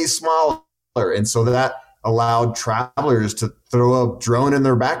way smaller. And so that allowed travelers to throw a drone in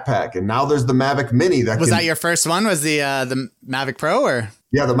their backpack. And now there's the Mavic Mini. Was that your first one? Was the Mavic Pro or?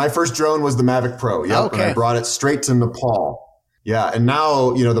 Yeah, my first drone was the Mavic Pro. Yeah, okay. And I brought it straight to Nepal. Yeah, and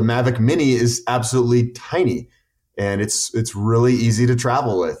now, the Mavic Mini is absolutely tiny. And it's really easy to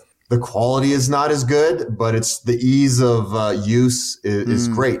travel with. The quality is not as good, but it's the ease of use is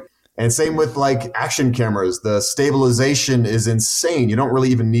great. And same with like action cameras. The stabilization is insane. You don't really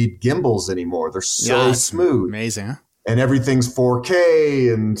even need gimbals anymore. They're so smooth. Amazing. Huh? And everything's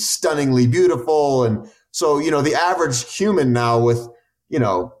 4K and stunningly beautiful. And so, the average human now with,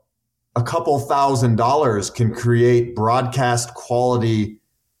 a couple $1,000s can create broadcast quality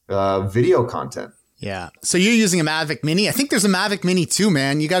video content. Yeah. So you're using a Mavic Mini. I think there's a Mavic Mini 2,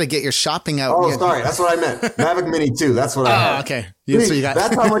 man. You got to get your shopping out. Oh, sorry. That's what I meant. Mavic Mini 2. That's what I have. Oh, okay.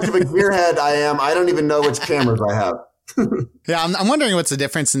 That's how much of a gearhead I am. I don't even know which cameras I have. Yeah, I'm wondering what's the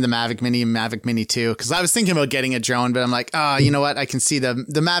difference in the Mavic Mini and Mavic Mini 2. Because I was thinking about getting a drone, but I'm like, you know what? I can see the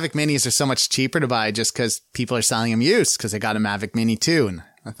Mavic Minis are so much cheaper to buy just because people are selling them used because they got a Mavic Mini 2. And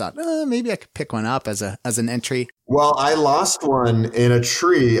I thought, maybe I could pick one up as an entry. Well, I lost one in a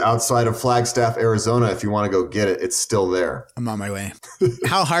tree outside of Flagstaff, Arizona. If you want to go get it, it's still there. I'm on my way.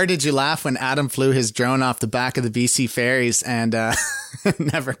 How hard did you laugh when Adam flew his drone off the back of the BC ferries and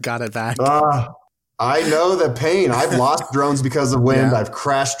never got it back? I know the pain. I've lost drones because of wind. Yeah. I've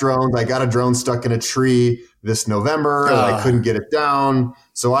crashed drones. I got a drone stuck in a tree this November and I couldn't get it down.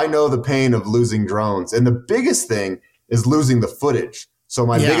 So I know the pain of losing drones. And the biggest thing is losing the footage. So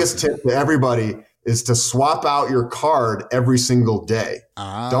my biggest tip to everybody is to swap out your card every single day.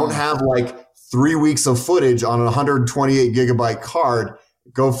 Don't have like 3 weeks of footage on a 128 gigabyte card.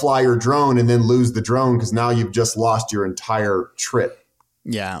 Go fly your drone and then lose the drone because now you've just lost your entire trip.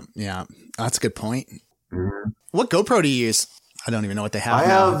 Yeah. That's a good point. Mm-hmm. What GoPro do you use? I don't even know what they have. I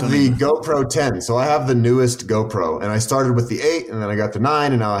have the GoPro 10. So I have the newest GoPro and I started with the 8 and then I got the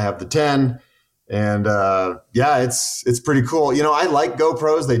 9 and now I have the 10. And it's pretty cool. I like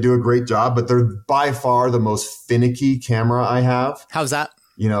GoPros. They do a great job, but they're by far the most finicky camera I have. How's that?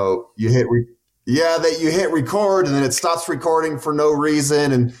 You hit record and then it stops recording for no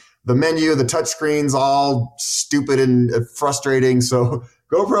reason. And the menu, the touchscreen's all stupid and frustrating. So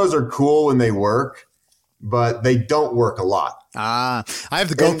GoPros are cool when they work, but they don't work a lot. I have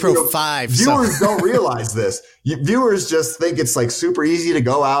the GoPro 5. Viewers don't realize this. Viewers just think it's like super easy to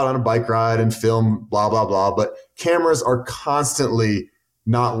go out on a bike ride and film blah, blah, blah. But cameras are constantly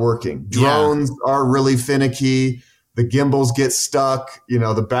not working. Drones are really finicky. The gimbals get stuck.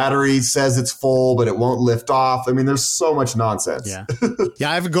 The battery says it's full, but it won't lift off. I mean, there's so much nonsense. Yeah.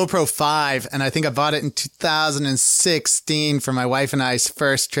 I have a GoPro 5 and I think I bought it in 2016 for my wife and I's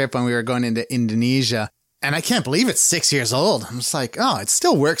first trip when we were going into Indonesia. And I can't believe it's 6 years old. I'm just like, it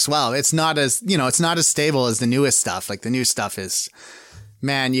still works well. It's not as, it's not as stable as the newest stuff. Like the new stuff is,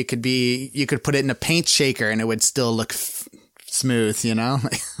 man, you could put it in a paint shaker and it would still look smooth,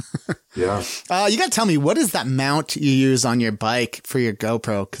 Yeah. You got to tell me, what is that mount you use on your bike for your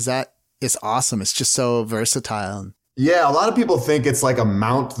GoPro? Because that is awesome. It's just so versatile. Yeah, a lot of people think it's like a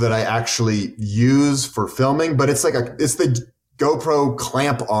mount that I actually use for filming, but it's the GoPro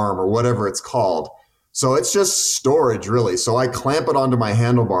clamp arm or whatever it's called. So it's just storage, really. So I clamp it onto my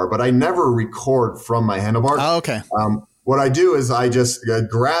handlebar, but I never record from my handlebar. Oh, okay. What I do is I just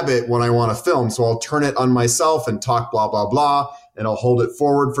grab it when I want to film. So I'll turn it on myself and talk blah, blah, blah. And I'll hold it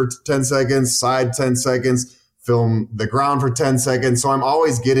forward for 10 seconds, side 10 seconds, film the ground for 10 seconds. So I'm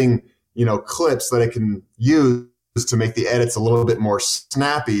always getting, clips that I can use to make the edits a little bit more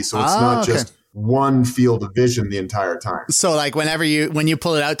snappy. So it's not just one field of vision the entire time. So like when you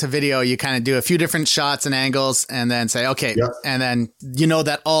pull it out to video, you kind of do a few different shots and angles and then say, okay. Yep. And then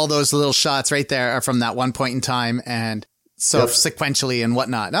that all those little shots right there are from that one point in time. And So sequentially and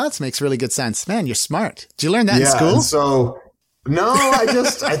whatnot. No, that makes really good sense. Man, you're smart. Did you learn that in school? So no,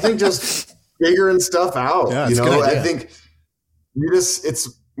 I think just figuring stuff out. Yeah, you know, I think it's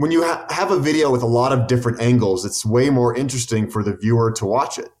when you have a video with a lot of different angles, it's way more interesting for the viewer to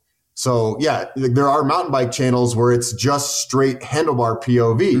watch it. So yeah, there are mountain bike channels where it's just straight handlebar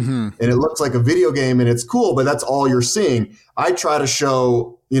POV and it looks like a video game and it's cool, but that's all you're seeing. I try to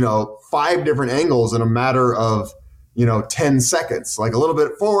show, 5 different angles in a matter of, 10 seconds, like a little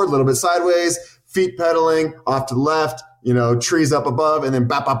bit forward, a little bit sideways, feet pedaling off to the left, trees up above, and then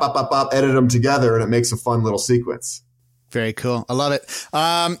bop, bop, bop, bop, bop, edit them together. And it makes a fun little sequence. Very cool. I love it.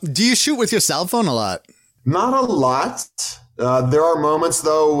 Do you shoot with your cell phone a lot? Not a lot. There are moments,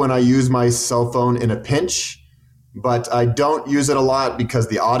 though, when I use my cell phone in a pinch, but I don't use it a lot because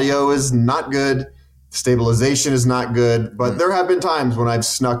the audio is not good. Stabilization is not good. But there have been times when I've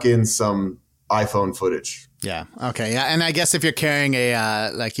snuck in some iPhone footage. Yeah. Okay. Yeah. And I guess if you're carrying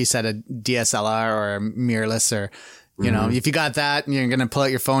like you said, a DSLR or a mirrorless or, if you got that and you're going to pull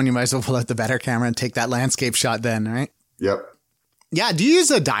out your phone, you might as well pull out the better camera and take that landscape shot then, right? Yep. Yeah. Do you use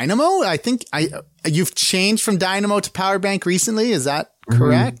a dynamo? I think you've changed from dynamo to power bank recently. Is that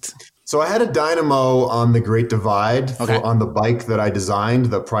correct? So I had a dynamo on the Great Divide on the bike that I designed,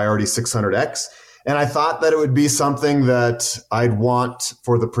 the Priority 600X. And I thought that it would be something that I'd want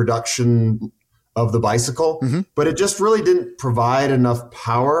for the production of the bicycle, but it just really didn't provide enough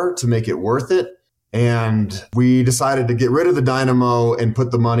power to make it worth it. And we decided to get rid of the dynamo and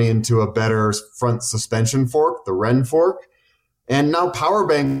put the money into a better front suspension fork, the Ren fork. And now power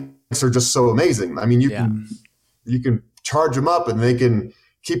banks are just so amazing. I mean, you can charge them up and they can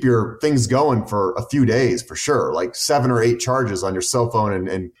keep your things going for a few days for sure, like 7 or 8 charges on your cell phone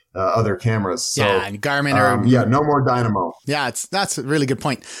and other cameras. So, and Garmin no more dynamo. Yeah, that's a really good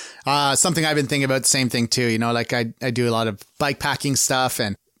point. Something I've been thinking about, the same thing too. Like I do a lot of bike packing stuff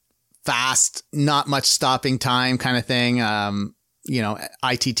and fast, not much stopping time kind of thing.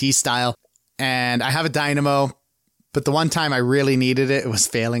 ITT style. And I have a dynamo, but the one time I really needed it, it was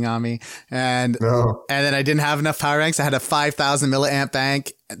failing on me. And then I didn't have enough power banks. I had a 5,000 milliamp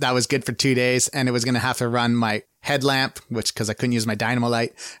bank that was good for 2 days. And it was going to have to run my headlamp, because I couldn't use my dynamo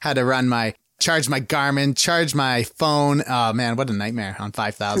light, had to charge my Garmin, charge my phone. Oh man, what a nightmare on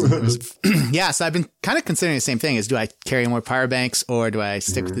 5,000. It was, so I've been kind of considering the same thing do I carry more power banks or do I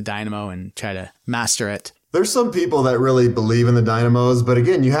stick with the dynamo and try to master it? There's some people that really believe in the dynamos, but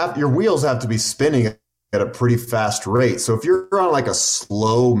again, your wheels have to be spinning at a pretty fast rate. So if you're on like a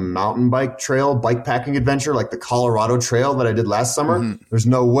slow mountain bike trail, bike packing adventure, like the Colorado Trail that I did last summer, there's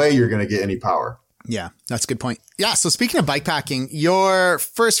no way you're going to get any power. Yeah, that's a good point. Yeah. So speaking of bike packing, your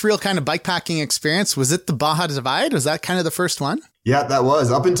first real kind of bike packing experience, was it the Baja Divide? Was that kind of the first one? Yeah, that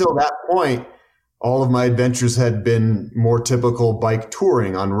was. Up until that point, all of my adventures had been more typical bike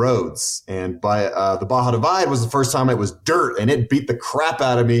touring on roads. And by the Baja Divide was the first time it was dirt and it beat the crap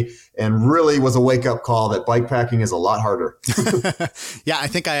out of me and really was a wake up call that bike packing is a lot harder. Yeah, I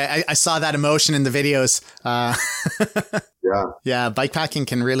think I saw that emotion in the videos. Yeah, bike packing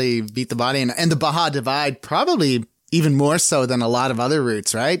can really beat the body. And the Baja Divide probably even more so than a lot of other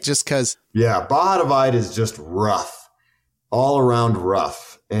routes, right? Just because. Yeah, Baja Divide is just rough, all around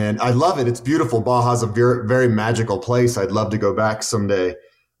rough. And I love it. It's beautiful. Baja's a very, very magical place. I'd love to go back someday.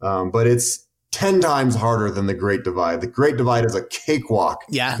 But it's 10 times harder than the Great Divide. The Great Divide is a cakewalk.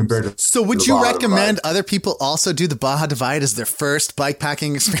 Yeah. Compared to so would you recommend other people also do the Baja Divide as their first bike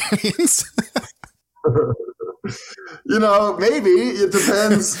packing experience? Maybe. It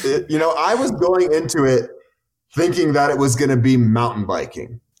depends. I was going into it thinking that it was going to be mountain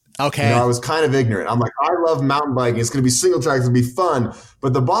biking. Okay. I was kind of ignorant. I'm like, I love mountain biking. It's going to be single track. It's going to be fun.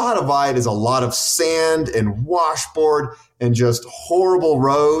 But the Baja Divide is a lot of sand and washboard and just horrible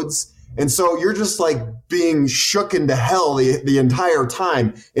roads. And so you're just like being shook into hell the entire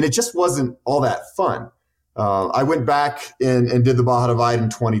time. And it just wasn't all that fun. I went back and did the Baja Divide in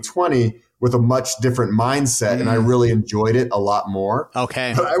 2020 with a much different mindset, and I really enjoyed it a lot more.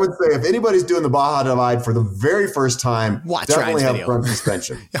 Okay. But I would say if anybody's doing the Baja Divide for the very first time, definitely have front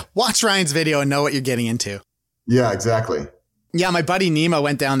suspension. Yeah, watch Ryan's video and know what you're getting into. Yeah, exactly. Yeah, my buddy Nemo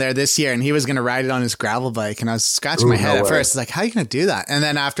went down there this year and he was going to ride it on his gravel bike. And I was scratching my head at first. It's like, how are you going to do that? And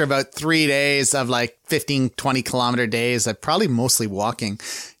then after about 3 days of like 15, 20 kilometer days, probably mostly walking,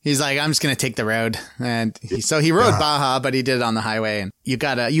 he's like, I'm just going to take the road. And so he rode Baja, but he did it on the highway. And you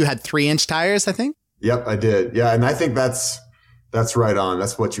had 3-inch tires, I think? Yep, I did. Yeah. And I think that's right on.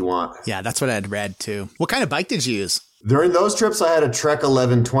 That's what you want. Yeah, that's what I had read too. What kind of bike did you use? During those trips, I had a Trek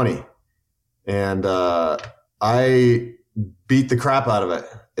 1120 and I beat the crap out of it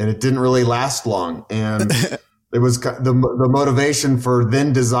and it didn't really last long. And it was the motivation for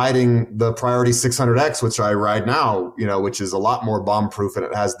then designing the Priority 600X, which I ride now, which is a lot more bomb proof, and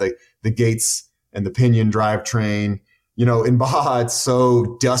it has the gates and the pinion drivetrain. In Baja, it's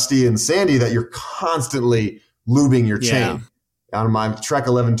so dusty and sandy that you're constantly lubing your chain. On my Trek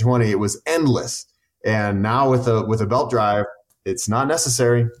 1120, it was endless. And now with a belt drive, it's not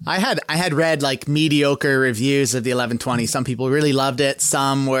necessary. I had read like mediocre reviews of the 1120. Some people really loved it.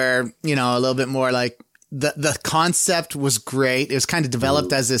 Some were, a little bit more like the concept was great. It was kind of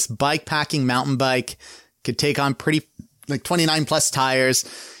developed as this bike packing mountain bike, could take on pretty like 29 plus tires,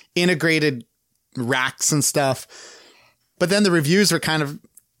 integrated racks and stuff. But then the reviews were kind of,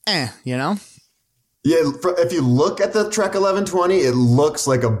 Yeah, if you look at the Trek 1120, it looks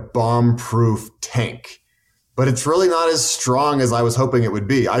like a bomb-proof tank, but it's really not as strong as I was hoping it would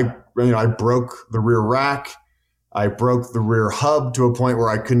be. I broke the rear rack. I broke the rear hub to a point where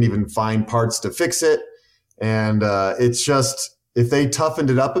I couldn't even find parts to fix it. And it's just, if they toughened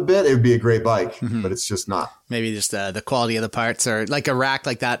it up a bit, it would be a great bike, but it's just not. Maybe just the quality of the parts, or like a rack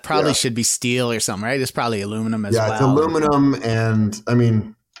like that probably should be steel or something, right? It's probably aluminum as well. Yeah, it's aluminum. And I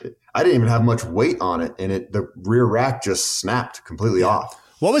mean, I didn't even have much weight on it, and the rear rack just snapped completely off.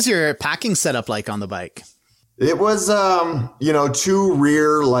 What was your packing setup like on the bike? It was, 2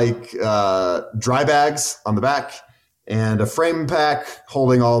 rear dry bags on the back, and a frame pack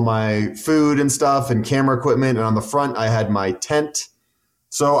holding all my food and stuff and camera equipment. And on the front, I had my tent.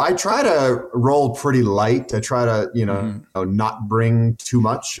 So I try to roll pretty light. I try to, not bring too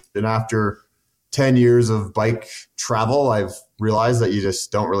much. And after 10 years of bike travel, I've realized that you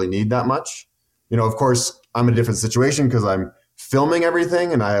just don't really need that much. Of course, I'm in a different situation because I'm filming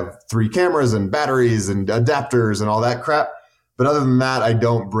everything and I have 3 cameras and batteries and adapters and all that crap. But other than that, I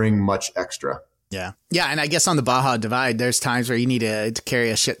don't bring much extra. Yeah. Yeah. And I guess on the Baja Divide, there's times where you need to carry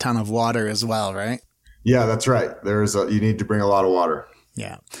a shit ton of water as well, right? Yeah, that's right. You need to bring a lot of water.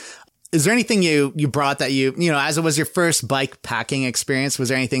 Yeah. Is there anything you brought that as it was your first bike packing experience, was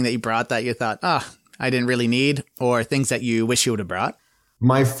there anything that you brought that you thought, I didn't really need, or things that you wish you would have brought?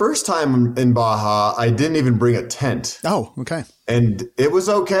 My first time in Baja, I didn't even bring a tent. Oh, okay. And it was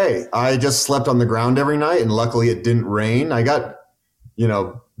okay. I just slept on the ground every night, and luckily it didn't rain. I got,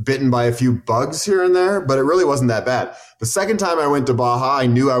 bitten by a few bugs here and there, but it really wasn't that bad. The second time I went to Baja, I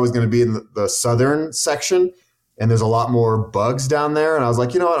knew I was going to be in the southern section, and there's a lot more bugs down there. And I was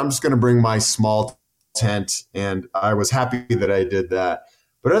like, you know what? I'm just going to bring my small tent, and I was happy that I did that.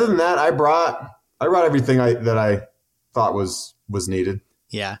 But other than that, I brought everything that I thought was needed.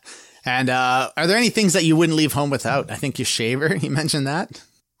 Yeah. And are there any things that you wouldn't leave home without? I think your shaver, you mentioned that.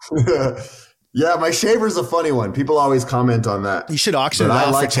 Yeah, my shaver's a funny one. People always comment on that. You should auction it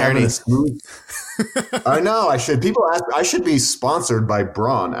off for charity. I know, I should. People ask, I should be sponsored by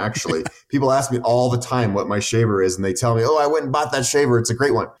Braun, actually. People ask me all the time what my shaver is, and they tell me, I went and bought that shaver. It's a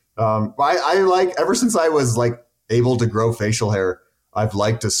great one. I ever since I was able to grow facial hair, I've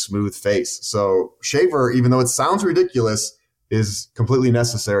liked a smooth face. So shaver, even though it sounds ridiculous, is completely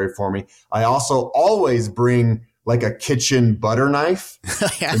necessary for me. I also always bring a kitchen butter knife.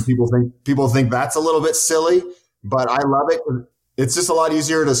 Yeah. And people think that's a little bit silly, but I love it. It's just a lot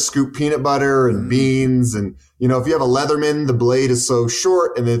easier to scoop peanut butter and beans. And, if you have a Leatherman, the blade is so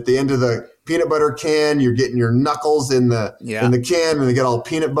short, and at the end of the peanut butter can, you're getting your knuckles in the can, and they get all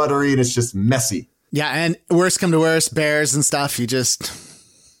peanut buttery, and it's just messy. Yeah. And worst come to worst, bears and stuff, you just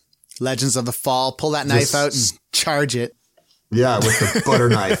Legends of the Fall, pull that knife out and charge it. Yeah, with the butter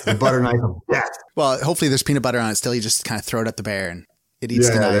knife. The butter knife of death. Well, hopefully there's peanut butter on it still. You just kind of throw it at the bear and it eats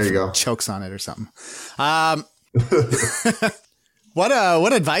the knife. There you go. And chokes on it or something.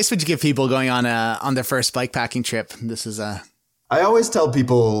 What advice would you give people going on their first bike packing trip? This is I always tell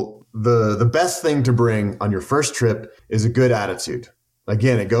people the best thing to bring on your first trip is a good attitude.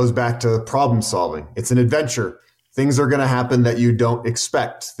 Again, it goes back to problem solving. It's an adventure. Things are going to happen that you don't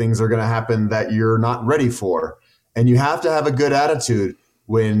expect. Things are going to happen that you're not ready for. And you have to have a good attitude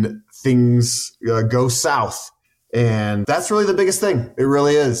when things go south. And that's really the biggest thing. It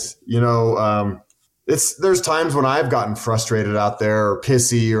really is. There's times when I've gotten frustrated out there, or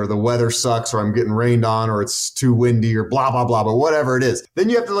pissy, or the weather sucks, or I'm getting rained on, or it's too windy, or blah, blah, blah, but whatever it is. Then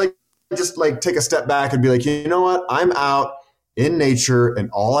you have to just take a step back and be like, you know what? I'm out in nature, and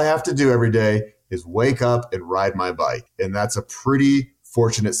all I have to do every day is wake up and ride my bike. And that's a pretty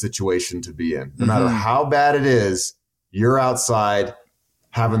fortunate situation to be in. No matter how bad it is, you're outside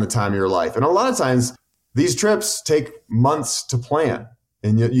having the time of your life. And a lot of times these trips take months to plan.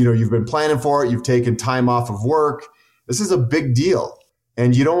 And you've been planning for it. You've taken time off of work. This is a big deal.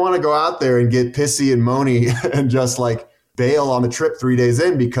 And you don't want to go out there and get pissy and moany and just bail on the trip 3 days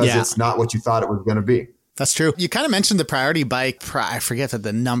in because it's not what you thought it was going to be. That's true. You kind of mentioned the Priority bike. I forget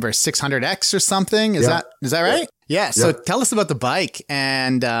the number, 600X or something. Is that right? Yeah. So tell us about the bike,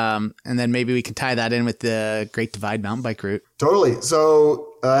 and then maybe we can tie that in with the Great Divide mountain bike route. Totally. So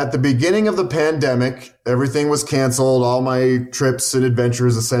at the beginning of the pandemic, everything was canceled. All my trips and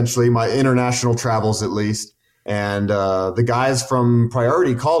adventures, essentially, my international travels at least. And the guys from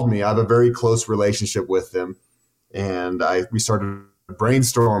Priority called me. I have a very close relationship with them. And we started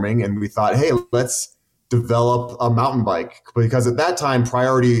brainstorming, and we thought, hey, let's develop a mountain bike. Because at that time,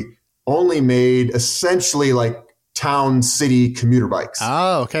 Priority only made essentially like town city commuter bikes.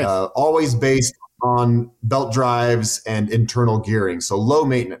 Oh, okay. Always based on belt drives and internal gearing. So low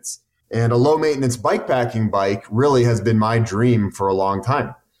maintenance. And a low maintenance bikepacking bike really has been my dream for a long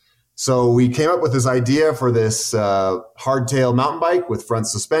time. So we came up with this idea for this hardtail mountain bike with front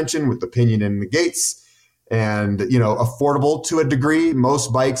suspension, with the pinion and the gates, and, affordable to a degree.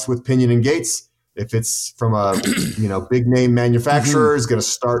 Most bikes with pinion and gates, if it's from a, big name manufacturer, is going to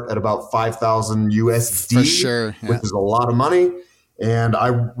start at about 5,000 USD, for sure, which is a lot of money. And I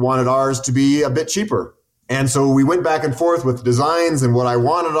wanted ours to be a bit cheaper. And so we went back and forth with designs and what I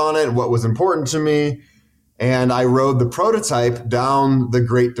wanted on it, what was important to me. And I rode the prototype down the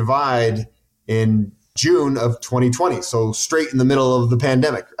Great Divide in June of 2020. So straight in the middle of the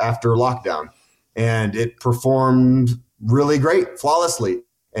pandemic after lockdown. And it performed really great, flawlessly.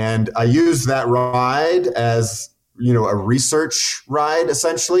 And I used that ride as, a research ride,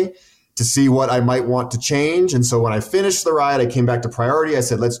 essentially, to see what I might want to change. And so when I finished the ride, I came back to Priority. I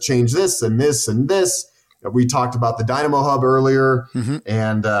said, let's change this and this and this. We talked about the Dynamo Hub earlier,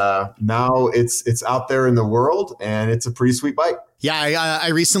 and now it's out there in the world, and it's a pretty sweet bike. Yeah, I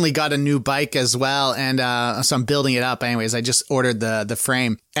recently got a new bike as well, and so I'm building it up. Anyways, I just ordered the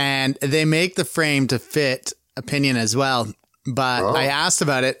frame, and they make the frame to fit a pinion as well. But I asked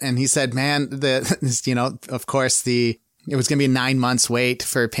about it, and he said, "Man, of course it was going to be a 9 months wait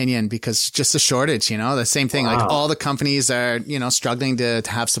for opinion because just a shortage, the same thing. Wow. Like all the companies are, struggling to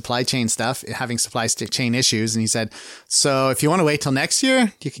have supply chain stuff, having supply chain issues." And he said, "So if you want to wait till next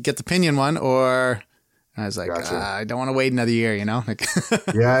year, you could get the pinion one," or I was like, gotcha. I don't want to wait another year,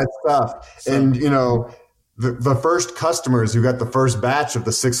 Yeah, it's tough. So, and, the first customers who got the first batch of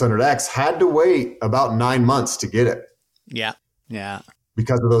the 600X had to wait about 9 months to get it. Yeah. Yeah.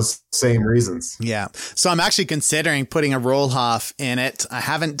 Because of those same reasons. Yeah. So I'm actually considering putting a roll-off in it. I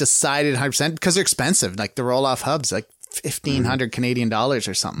haven't decided 100% because they're expensive. Like the roll-off hub's like 1,500 Canadian dollars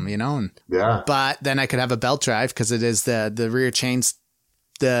or something, And, yeah. But then I could have a belt drive because it is the rear chains.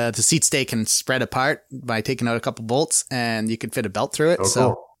 The seat stay can spread apart by taking out a couple bolts, and you could fit a belt through it. Oh, so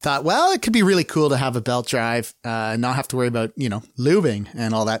cool. Thought, well, it could be really cool to have a belt drive, not have to worry about, lubing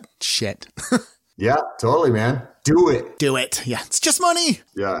and all that shit. Yeah, totally, man. Do it. Do it. Yeah. It's just money.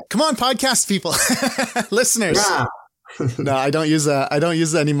 Yeah. Come on, podcast people, listeners. Yeah. No, I don't use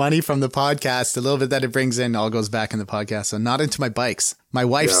any money from the podcast. A little bit that it brings in all goes back in the podcast. So not into my bikes. My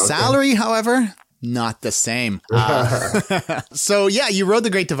wife's salary, however, not the same. So yeah, you rode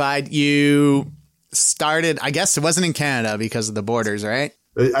the Great Divide. You started, I guess it wasn't in Canada because of the borders, right?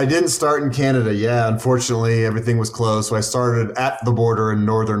 I didn't start in Canada. Yeah, unfortunately, everything was closed. So I started at the border in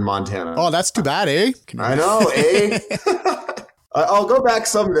northern Montana. Oh, that's too bad, eh? I know, eh? I'll go back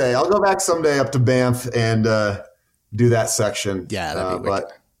someday. I'll go back someday up to Banff and do that section. Yeah, that'd be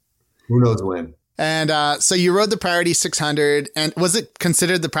but who knows when. And so you rode the Priority 600, and was it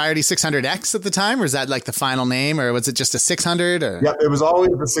considered the Priority 600X at the time, or is that like the final name, or was it just a 600? Or? Yep, it was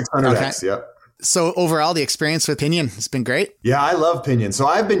always the 600X. Okay. Yep. So overall, the experience with Pinion has been great. Yeah, I love Pinion. So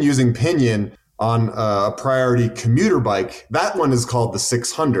I've been using Pinion on a Priority commuter bike. That one is called the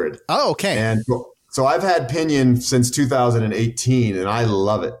 600. Oh, okay. And so I've had Pinion since 2018, and I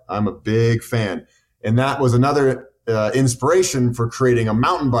love it. I'm a big fan. And that was another inspiration for creating a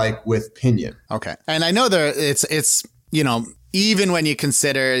mountain bike with Pinion. Okay. And I know it's even when you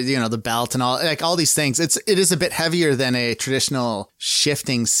consider, the belt and all these things, it is a bit heavier than a traditional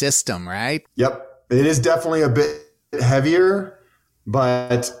shifting system, right? Yep. It is definitely a bit heavier,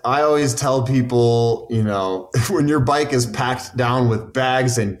 but I always tell people, when your bike is packed down with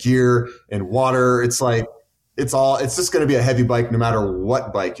bags and gear and water, it's like, it's just going to be a heavy bike no matter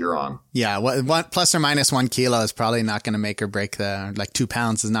what bike you're on. Yeah. What plus or minus 1 kilo is probably not going to make or break 2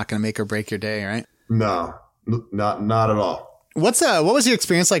 pounds is not going to make or break your day, right? No, not at all. What was your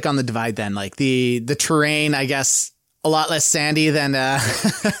experience like on the Divide then? Like the terrain, I guess, a lot less sandy than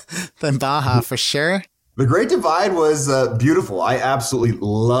Baja for sure. The Great Divide was beautiful. I absolutely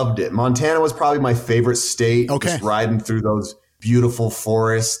loved it. Montana was probably my favorite state. Okay. Just riding through those beautiful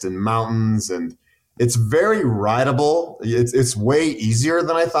forests and mountains, and it's very rideable. It's way easier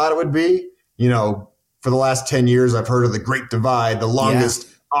than I thought it would be. for the last 10 years, I've heard of the Great Divide, the longest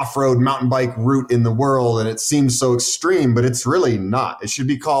off-road mountain bike route in the world. And it seems so extreme, but it's really not. It should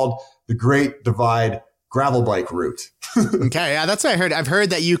be called the Great Divide gravel bike route. Okay. Yeah, that's what I heard. I've heard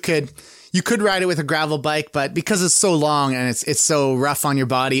that you could ride it with a gravel bike, but because it's so long and it's so rough on your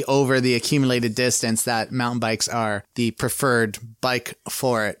body over the accumulated distance, that mountain bikes are the preferred bike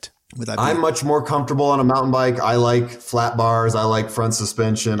for it. I'm much more comfortable on a mountain bike. I like flat bars. I like front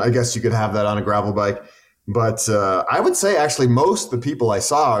suspension. I guess you could have that on a gravel bike. But I would say actually most of the people I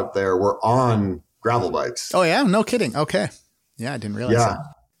saw out there were on gravel bikes. Oh, yeah? No kidding. Okay. Yeah, I didn't realize that.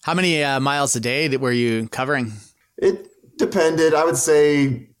 How many miles a day were you covering? It depended. I would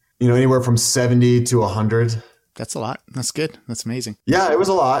say, anywhere from 70 to 100. That's a lot. That's good. That's amazing. Yeah, it was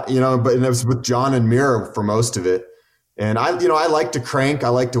a lot, but it was with John and Mira for most of it. And I like to crank. I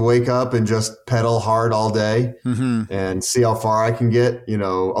like to wake up and just pedal hard all day and see how far I can get. A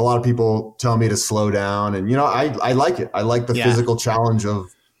lot of people tell me to slow down and, I like it. I like the physical challenge of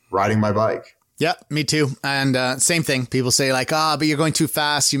riding my bike. Yeah, me too. And same thing. People say like, but you're going too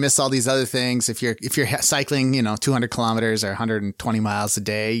fast. You miss all these other things. If you're cycling, 200 kilometers or 120 miles a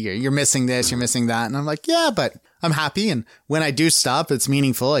day, you're missing this, you're missing that. And I'm like, yeah, but I'm happy. And when I do stop, it's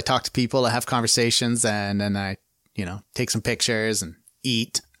meaningful. I talk to people, I have conversations, and then I take some pictures and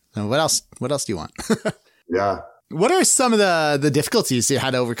eat. And what else do you want? Yeah. What are some of the difficulties you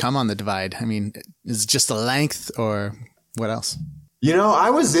had to overcome on the Divide? I mean, is it just the length or what else? I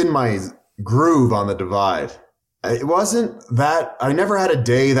was in my groove on the Divide. It wasn't that I never had a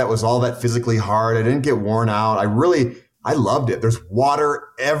day that was all that physically hard. I didn't get worn out. I loved it. There's water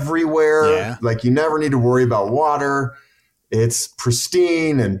everywhere. Yeah. Like you never need to worry about water. It's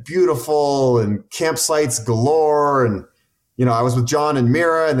pristine and beautiful and campsites galore. And, I was with John and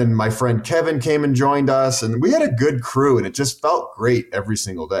Mira, and then my friend Kevin came and joined us, and we had a good crew, and it just felt great every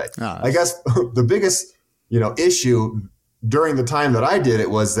single day. Oh, I guess the biggest, issue during the time that I did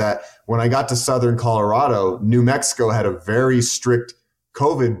it was that when I got to Southern Colorado, New Mexico had a very strict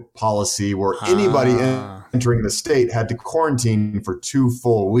COVID policy where anybody entering the state had to quarantine for 2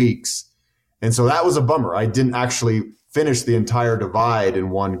 full weeks. And so that was a bummer. I didn't actually finish the entire Divide in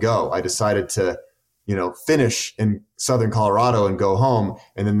one go. I decided to, finish in Southern Colorado and go home.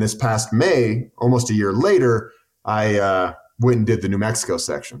 And then this past May, almost a year later, I went and did the New Mexico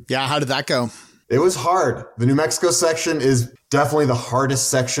section. Yeah. How did that go? It was hard. The New Mexico section is definitely the hardest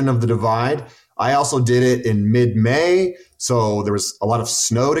section of the Divide. I also did it in mid-May, so there was a lot of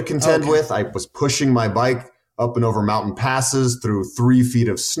snow to contend with. I was pushing my bike up and over mountain passes through 3 feet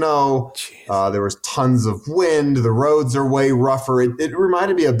of snow. There was tons of wind. The roads are way rougher. It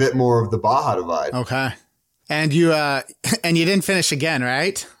reminded me a bit more of the Baja Divide. Okay. And you didn't finish again,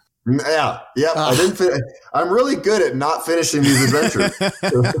 right? Yeah. I didn't I'm really good at not finishing these adventures.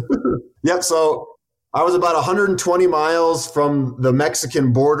 Yep. So I was about 120 miles from the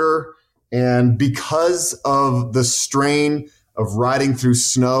Mexican border. And because of the strain of riding through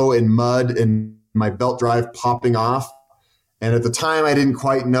snow and mud and my belt drive popping off, and at the time I didn't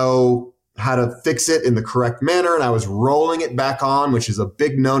quite know how to fix it in the correct manner, and I was rolling it back on, which is a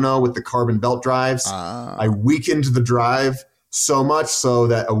big no-no with the carbon belt drives. I weakened the drive so much so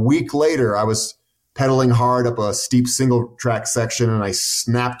that a week later I was pedaling hard up a steep single track section, and I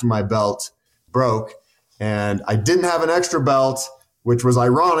snapped my belt, broke, and I didn't have an extra belt, which was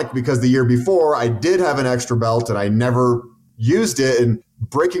ironic because the year before I did have an extra belt and I never used it. And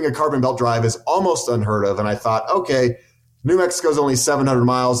breaking a carbon belt drive is almost unheard of. And I thought, okay, New Mexico's only 700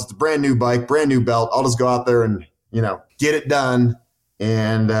 miles. It's a brand new bike, brand new belt. I'll just go out there and, get it done.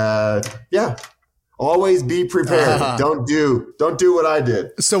 And always be prepared. Don't do what I did.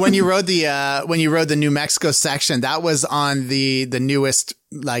 So when you rode the New Mexico section, that was on the newest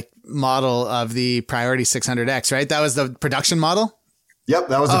model of the Priority 600X, right? That was the production model? Yep,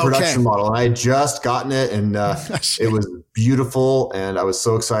 that was the production model. And I had just gotten it, and it was beautiful, and I was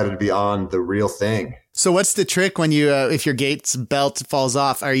so excited to be on the real thing. So what's the trick when you, if your gates belt falls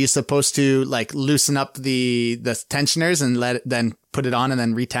off, are you supposed to loosen up the tensioners and then put it on and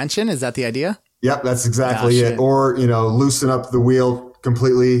then retension? Is that the idea? Yep, that's exactly it. Or, loosen up the wheel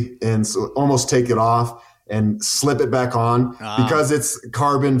completely and almost take it off and slip it back on. Because it's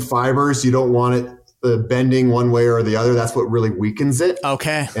carbon fibers, you don't want it bending one way or the other. That's what really weakens it.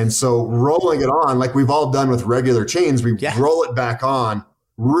 Okay. And so rolling it on, like we've all done with regular chains, we roll it back on,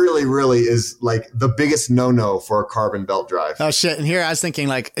 really, really is the biggest no-no for a carbon belt drive. Oh, shit. And here I was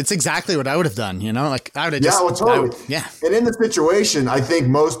thinking, it's exactly what I would have done, I would have just... Yeah, well, totally. And in the situation, I think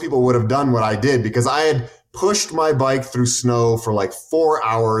most people would have done what I did because I had pushed my bike through snow for 4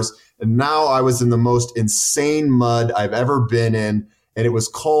 hours, and now I was in the most insane mud I've ever been in. and it was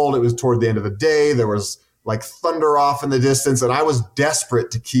cold. It was toward the end of the day. There was like thunder off in the distance, and I was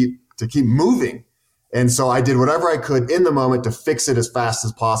desperate to keep moving. And so I did whatever I could in the moment to fix it as fast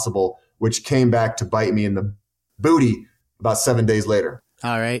as possible, which came back to bite me in the booty about 7 days later.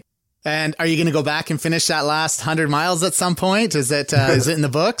 All right. And are you going to go back and finish that last 100 miles at some point? Is it in the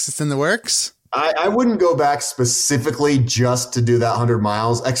books? It's in the works? I wouldn't go back specifically just to do that 100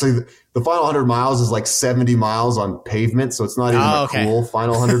 miles. Actually, the final 100 miles is like 70 miles on pavement, so it's not even a cool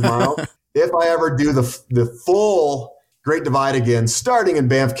final 100 mile. If I ever do the full Great Divide again, starting in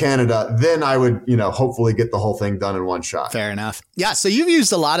Banff, Canada, then I would, hopefully get the whole thing done in one shot. Fair enough. Yeah, so you've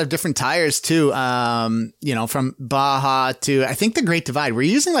used a lot of different tires too, from Baja to, I think, the Great Divide. Were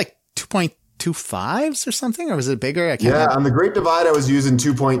you using like 2.25s or something, or was it bigger? I can't remember. On the Great Divide, I was using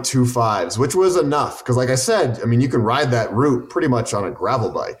 2.25s, which was enough. Because like I said, you can ride that route pretty much on a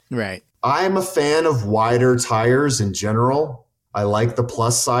gravel bike. Right. I'm a fan of wider tires in general. I like the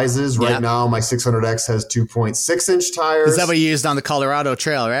plus sizes. Right now, my 600X has 2.6-inch tires. Is that what you used on the Colorado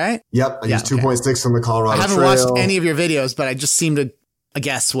Trail, right? Yep. I used 2.6 on the Colorado Trail. I haven't watched any of your videos, but I just seem to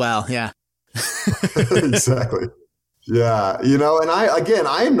guess well. Yeah. Exactly. Yeah. And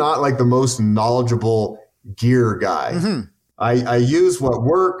I am not like the most knowledgeable gear guy. Mm-hmm. I use what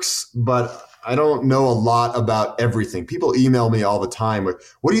works, but I don't know a lot about everything. People email me all the time with,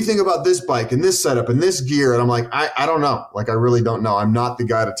 what do you think about this bike and this setup and this gear? And I'm like, I don't know. Like, I really don't know. I'm not the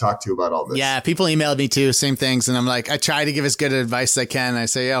guy to talk to about all this. Yeah. People emailed me too, same things. And I'm like, I try to give as good advice as I can. I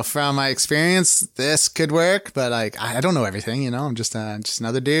say, from my experience, this could work, but like, I don't know everything, I'm just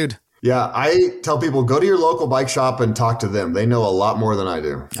another dude. Yeah, I tell people, go to your local bike shop and talk to them. They know a lot more than I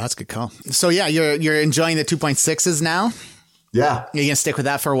do. Oh, that's a good call. So yeah, you're enjoying the 2.6s now? Yeah. Are you going to stick with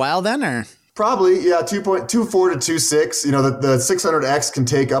that for a while then, or? Probably, yeah, 2.24 to 2.6. The 600X can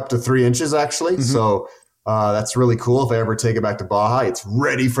take up to 3 inches, actually. Mm-hmm. So that's really cool. If I ever take it back to Baja, it's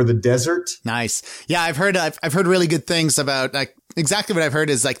ready for the desert. Nice. Yeah, I've heard really good things about, like, exactly what I've heard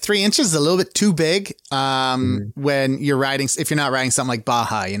is like 3 inches is a little bit too big when you're riding, if you're not riding something like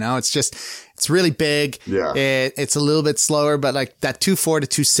Baja, it's really big. Yeah. It's a little bit slower, but like that 2.4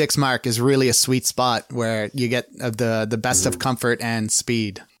 to 2.6 mark is really a sweet spot where you get the best of comfort and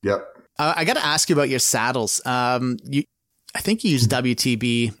speed. Yep. I got to ask you about your saddles. I think you use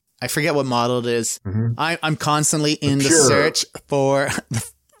WTB. I forget what model it is. Mm-hmm. I'm constantly in the search for the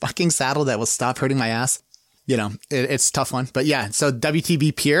fucking saddle that will stop hurting my ass. It's a tough one. But yeah, so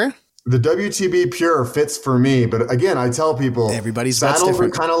WTB Pure. The WTB Pure fits for me. But again, I tell people, everybody's saddles are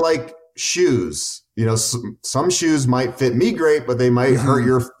kind of like shoes. Some shoes might fit me great, but they might hurt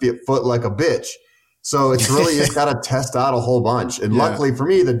your foot like a bitch. So it's really, it's got to test out a whole bunch. And luckily for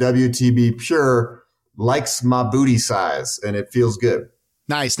me, the WTB Pure likes my booty size and it feels good.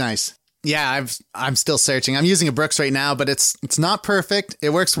 Nice. Yeah, I'm still searching. I'm using a Brooks right now, but it's not perfect.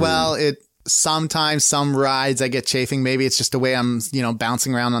 It works well. Sometimes some rides I get chafing. Maybe it's just the way I'm,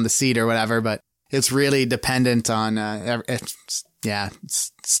 bouncing around on the seat or whatever, but it's really dependent on,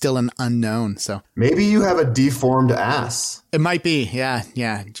 it's still an unknown. So maybe you have a deformed ass. It might be. Yeah.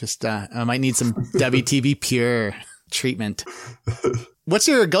 Just, I might need some WTB Pure treatment. What's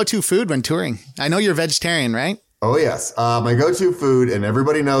your go-to food when touring? I know you're a vegetarian, right? Oh, yes. My go-to food, and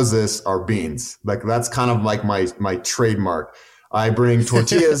everybody knows this, are beans. Like, that's kind of like my trademark. I bring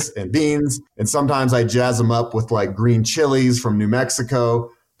tortillas and beans, and sometimes I jazz them up with like green chilies from New Mexico.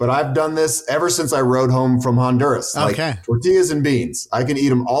 But I've done this ever since I rode home from Honduras. Okay. Like tortillas and beans. I can eat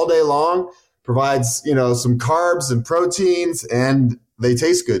them all day long. Provides, some carbs and proteins, and they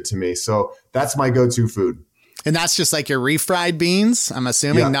taste good to me. So that's my go-to food. And that's just like your refried beans, I'm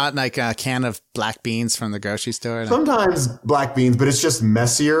assuming, not like a can of black beans from the grocery store. Sometimes black beans, but it's just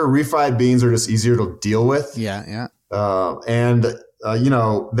messier. Refried beans are just easier to deal with. Yeah. And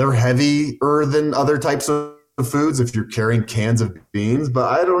they're heavier than other types of foods if you're carrying cans of beans.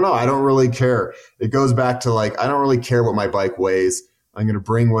 But I don't know. I don't really care. It goes back to like, I don't really care what my bike weighs. I'm going to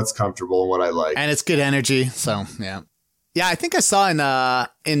bring what's comfortable and what I like. And it's good energy. So, yeah. Yeah, I think I saw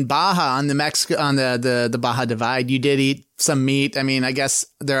in Baja on the Baja Divide, you did eat some meat. I mean, I guess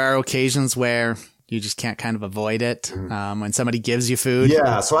there are occasions where you just can't kind of avoid it when somebody gives you food.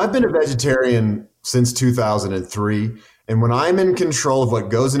 Yeah, so I've been a vegetarian since 2003, and when I'm in control of what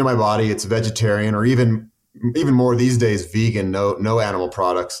goes into my body, it's vegetarian, or even more these days, vegan, no animal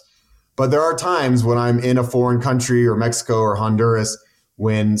products. But there are times when I'm in a foreign country or Mexico or Honduras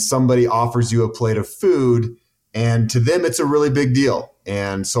when somebody offers you a plate of food. And to them, it's a really big deal.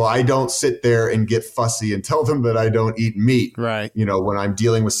 And so I don't sit there and get fussy and tell them that I don't eat meat. Right. When I'm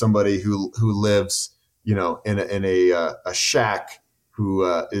dealing with somebody who lives, in a shack, who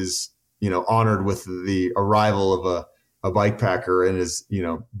is, honored with the arrival of a bike packer and is,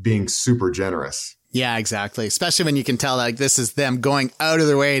 being super generous. Yeah, exactly. Especially when you can tell like this is them going out of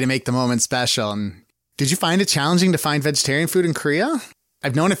their way to make the moment special. And did you find it challenging to find vegetarian food in Korea?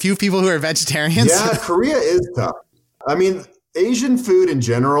 I've known a few people who are vegetarians. Yeah, Korea is tough. I mean, Asian food in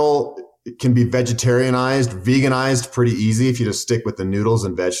general can be vegetarianized, veganized pretty easy if you just stick with the noodles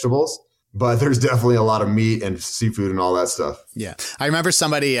and vegetables. But there's definitely a lot of meat and seafood and all that stuff. Yeah. I remember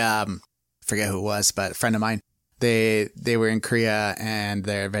somebody, forget who it was, but a friend of mine, they were in Korea and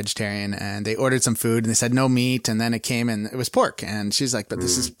they're vegetarian and they ordered some food and they said no meat. And then it came and it was pork. And she's like, but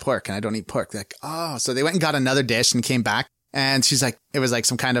this is pork and I don't eat pork. They're like, oh, so they went and got another dish and came back. And she's like, it was like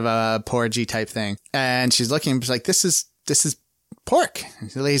some kind of a porridgey type thing. And she's looking, she's like, this is pork. And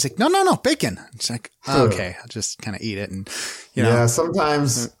the lady's like, no, bacon. And she's like, oh, okay, I'll just kind of eat it. And, Yeah,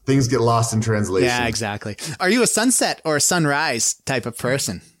 sometimes things get lost in translation. Yeah, exactly. Are you a sunset or a sunrise type of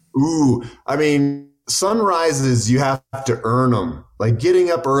person? Ooh, I mean, sunrises, you have to earn them. Like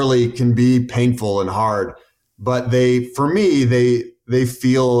getting up early can be painful and hard, but for me, they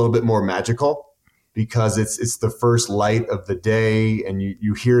feel a little bit more magical. Because it's the first light of the day and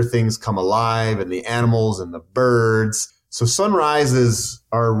you hear things come alive and the animals and the birds. So sunrises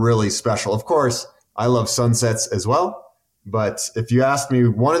are really special. Of course, I love sunsets as well. But if you ask me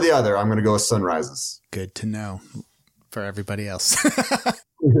one or the other, I'm going to go with sunrises. Good to know for everybody else.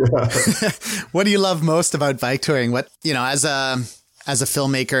 Yeah. What do you love most about bike touring? What, as a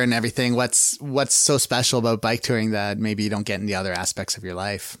filmmaker and everything, what's so special about bike touring that maybe you don't get in the other aspects of your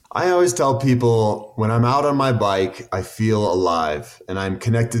life? I always tell people when I'm out on my bike, I feel alive and I'm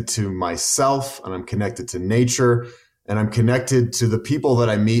connected to myself and I'm connected to nature and I'm connected to the people that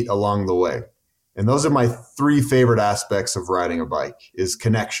I meet along the way. And those are my three favorite aspects of riding a bike is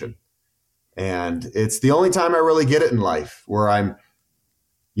connection. And it's the only time I really get it in life where I'm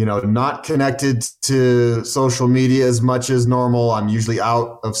not connected to social media as much as normal. I'm usually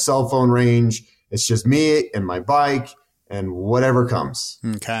out of cell phone range. It's just me and my bike and whatever comes.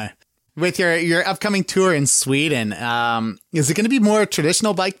 Okay. With your upcoming tour in Sweden, is it going to be more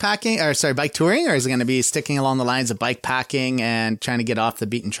traditional bike touring, or is it going to be sticking along the lines of bike packing and trying to get off the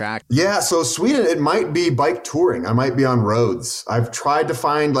beaten track? Yeah. So Sweden, it might be bike touring. I might be on roads. I've tried to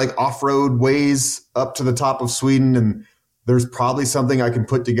find like off-road ways up to the top of Sweden, and there's probably something I can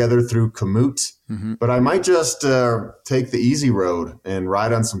put together through Komoot, but I might just take the easy road and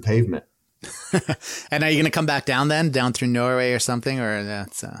ride on some pavement. And are you going to come back down through Norway or something? Or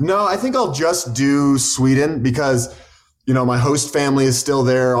that's No, I think I'll just do Sweden because, my host family is still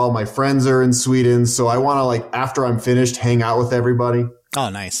there. All my friends are in Sweden. So I want to after I'm finished, hang out with everybody. Oh,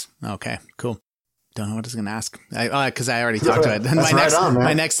 nice. Okay, cool. Don't know what I was going to ask. Because I already talked about it.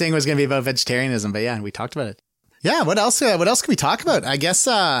 My next thing was going to be about vegetarianism, but yeah, we talked about it. Yeah. What else can we talk about? I guess,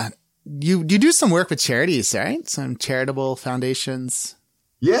 you do some work with charities, right? Some charitable foundations.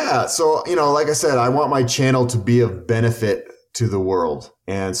 Yeah. So, like I said, I want my channel to be of benefit to the world.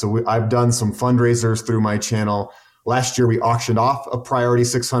 And so I've done some fundraisers through my channel. Last year, we auctioned off a Priority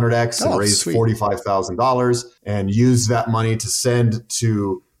 600X and raised $45,000 and used that money to send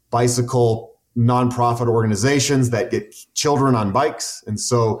to bicycle nonprofit organizations that get children on bikes. And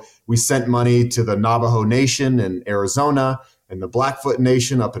so we sent money to the Navajo Nation in Arizona and the Blackfoot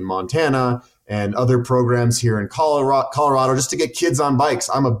Nation up in Montana and other programs here in Colorado just to get kids on bikes.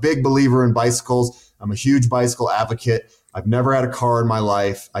 I'm a big believer in bicycles. I'm a huge bicycle advocate. I've never had a car in my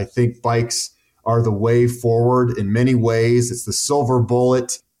life. I think bikes are the way forward in many ways. It's the silver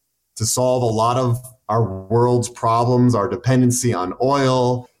bullet to solve a lot of our world's problems, our dependency on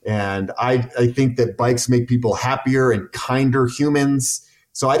oil. And I think that bikes make people happier and kinder humans.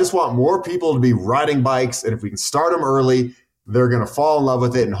 So I just want more people to be riding bikes. And if we can start them early, they're going to fall in love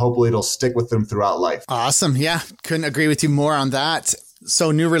with it and hopefully it'll stick with them throughout life. Awesome. Yeah. Couldn't agree with you more on that.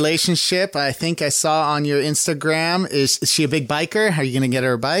 So new relationship, I think I saw on your Instagram. Is she a big biker? Are you going to get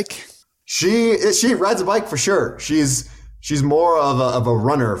her a bike? She rides a bike for sure. She's more of a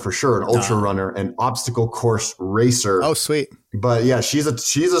runner for sure, an ultra runner, an obstacle course racer. Oh, sweet. But yeah, she's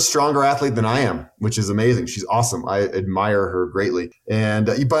a stronger athlete than I am, which is amazing. She's awesome. I admire her greatly.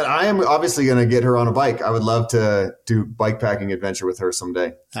 But I am obviously going to get her on a bike. I would love to do bike packing adventure with her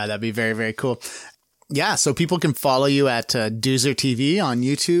someday. That'd be very, very cool. Yeah. So people can follow you at Doozer TV on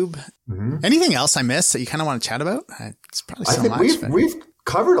YouTube. Mm-hmm. Anything else I missed that you kind of want to chat about? It's probably so much. I think we've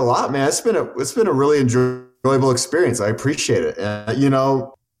covered a lot, man. It's been a really enjoyable experience. I appreciate it.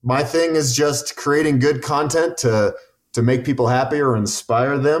 My thing is just creating good content to make people happy or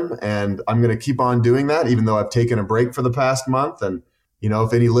inspire them. And I'm going to keep on doing that, even though I've taken a break for the past month. And,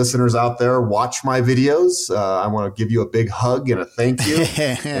 if any listeners out there watch my videos, I want to give you a big hug and a thank you.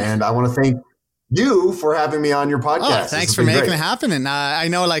 And I want to thank you for having me on your podcast. Oh, thanks for making it happen. And I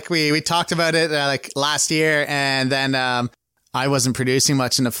know like we talked about it like last year, and then I wasn't producing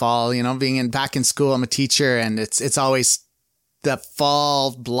much in the fall, you know, being back in school. I'm a teacher, and it's always the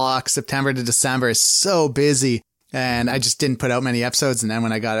fall block, September to December is so busy. And I just didn't put out many episodes. And then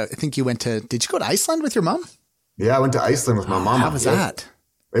when I got out, I think did you go to Iceland with your mom? Yeah, I went to Iceland with my mom. How was that?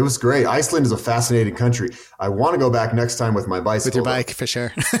 It was great. Iceland is a fascinating country. I want to go back next time with my bicycle. With your bike, for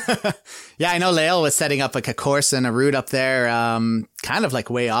sure. Yeah, I know Lael was setting up like a course and a route up there, kind of like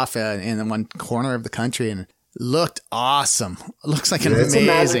way off in one corner of the country, and it looked awesome. It looks like it's amazing. a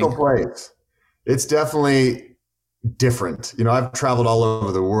magical place. It's definitely different. You know, I've traveled all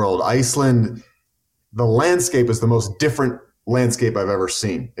over the world. Iceland, the landscape is the most different landscape I've ever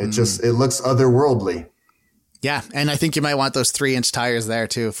seen. It it looks otherworldly. Yeah, and I think you might want those 3-inch tires there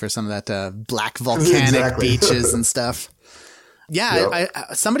too for some of that black volcanic beaches and stuff. Yeah, yep.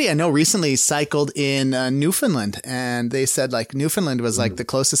 Somebody I know recently cycled in Newfoundland, and they said like Newfoundland was like the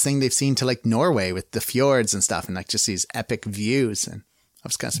closest thing they've seen to like Norway with the fjords and stuff, and like just these epic views. And I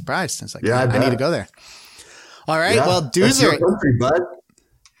was kind of surprised. I was like, I need to go there. All right, well, Doozer, country, bud.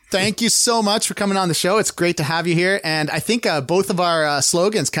 Thank you so much for coming on the show. It's great to have you here. And I think both of our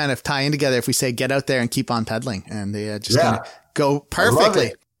slogans kind of tie in together if we say get out there and keep on pedaling. And they just kind of go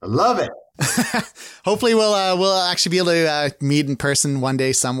perfectly. I love it. Hopefully we'll actually be able to meet in person one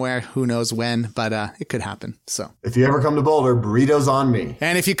day somewhere. Who knows when, but it could happen. So if you ever come to Boulder, burritos on me.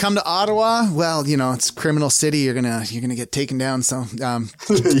 And if you come to Ottawa, well, you know, it's criminal city. You're gonna get taken down. So don't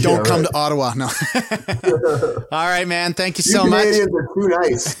come to Ottawa. No. All right, man. Thank you so much. Canadians are too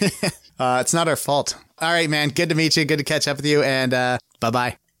nice. It's not our fault. All right, man. Good to meet you. Good to catch up with you. And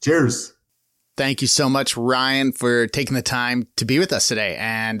bye-bye. Cheers. Thank you so much, Ryan, for taking the time to be with us today,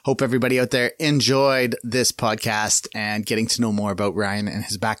 and hope everybody out there enjoyed this podcast and getting to know more about Ryan and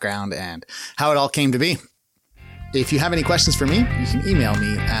his background and how it all came to be. If you have any questions for me, you can email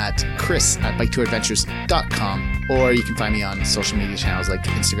me at chris@biketouradventures.com, or you can find me on social media channels like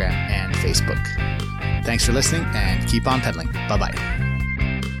Instagram and Facebook. Thanks for listening, and keep on pedaling. Bye-bye.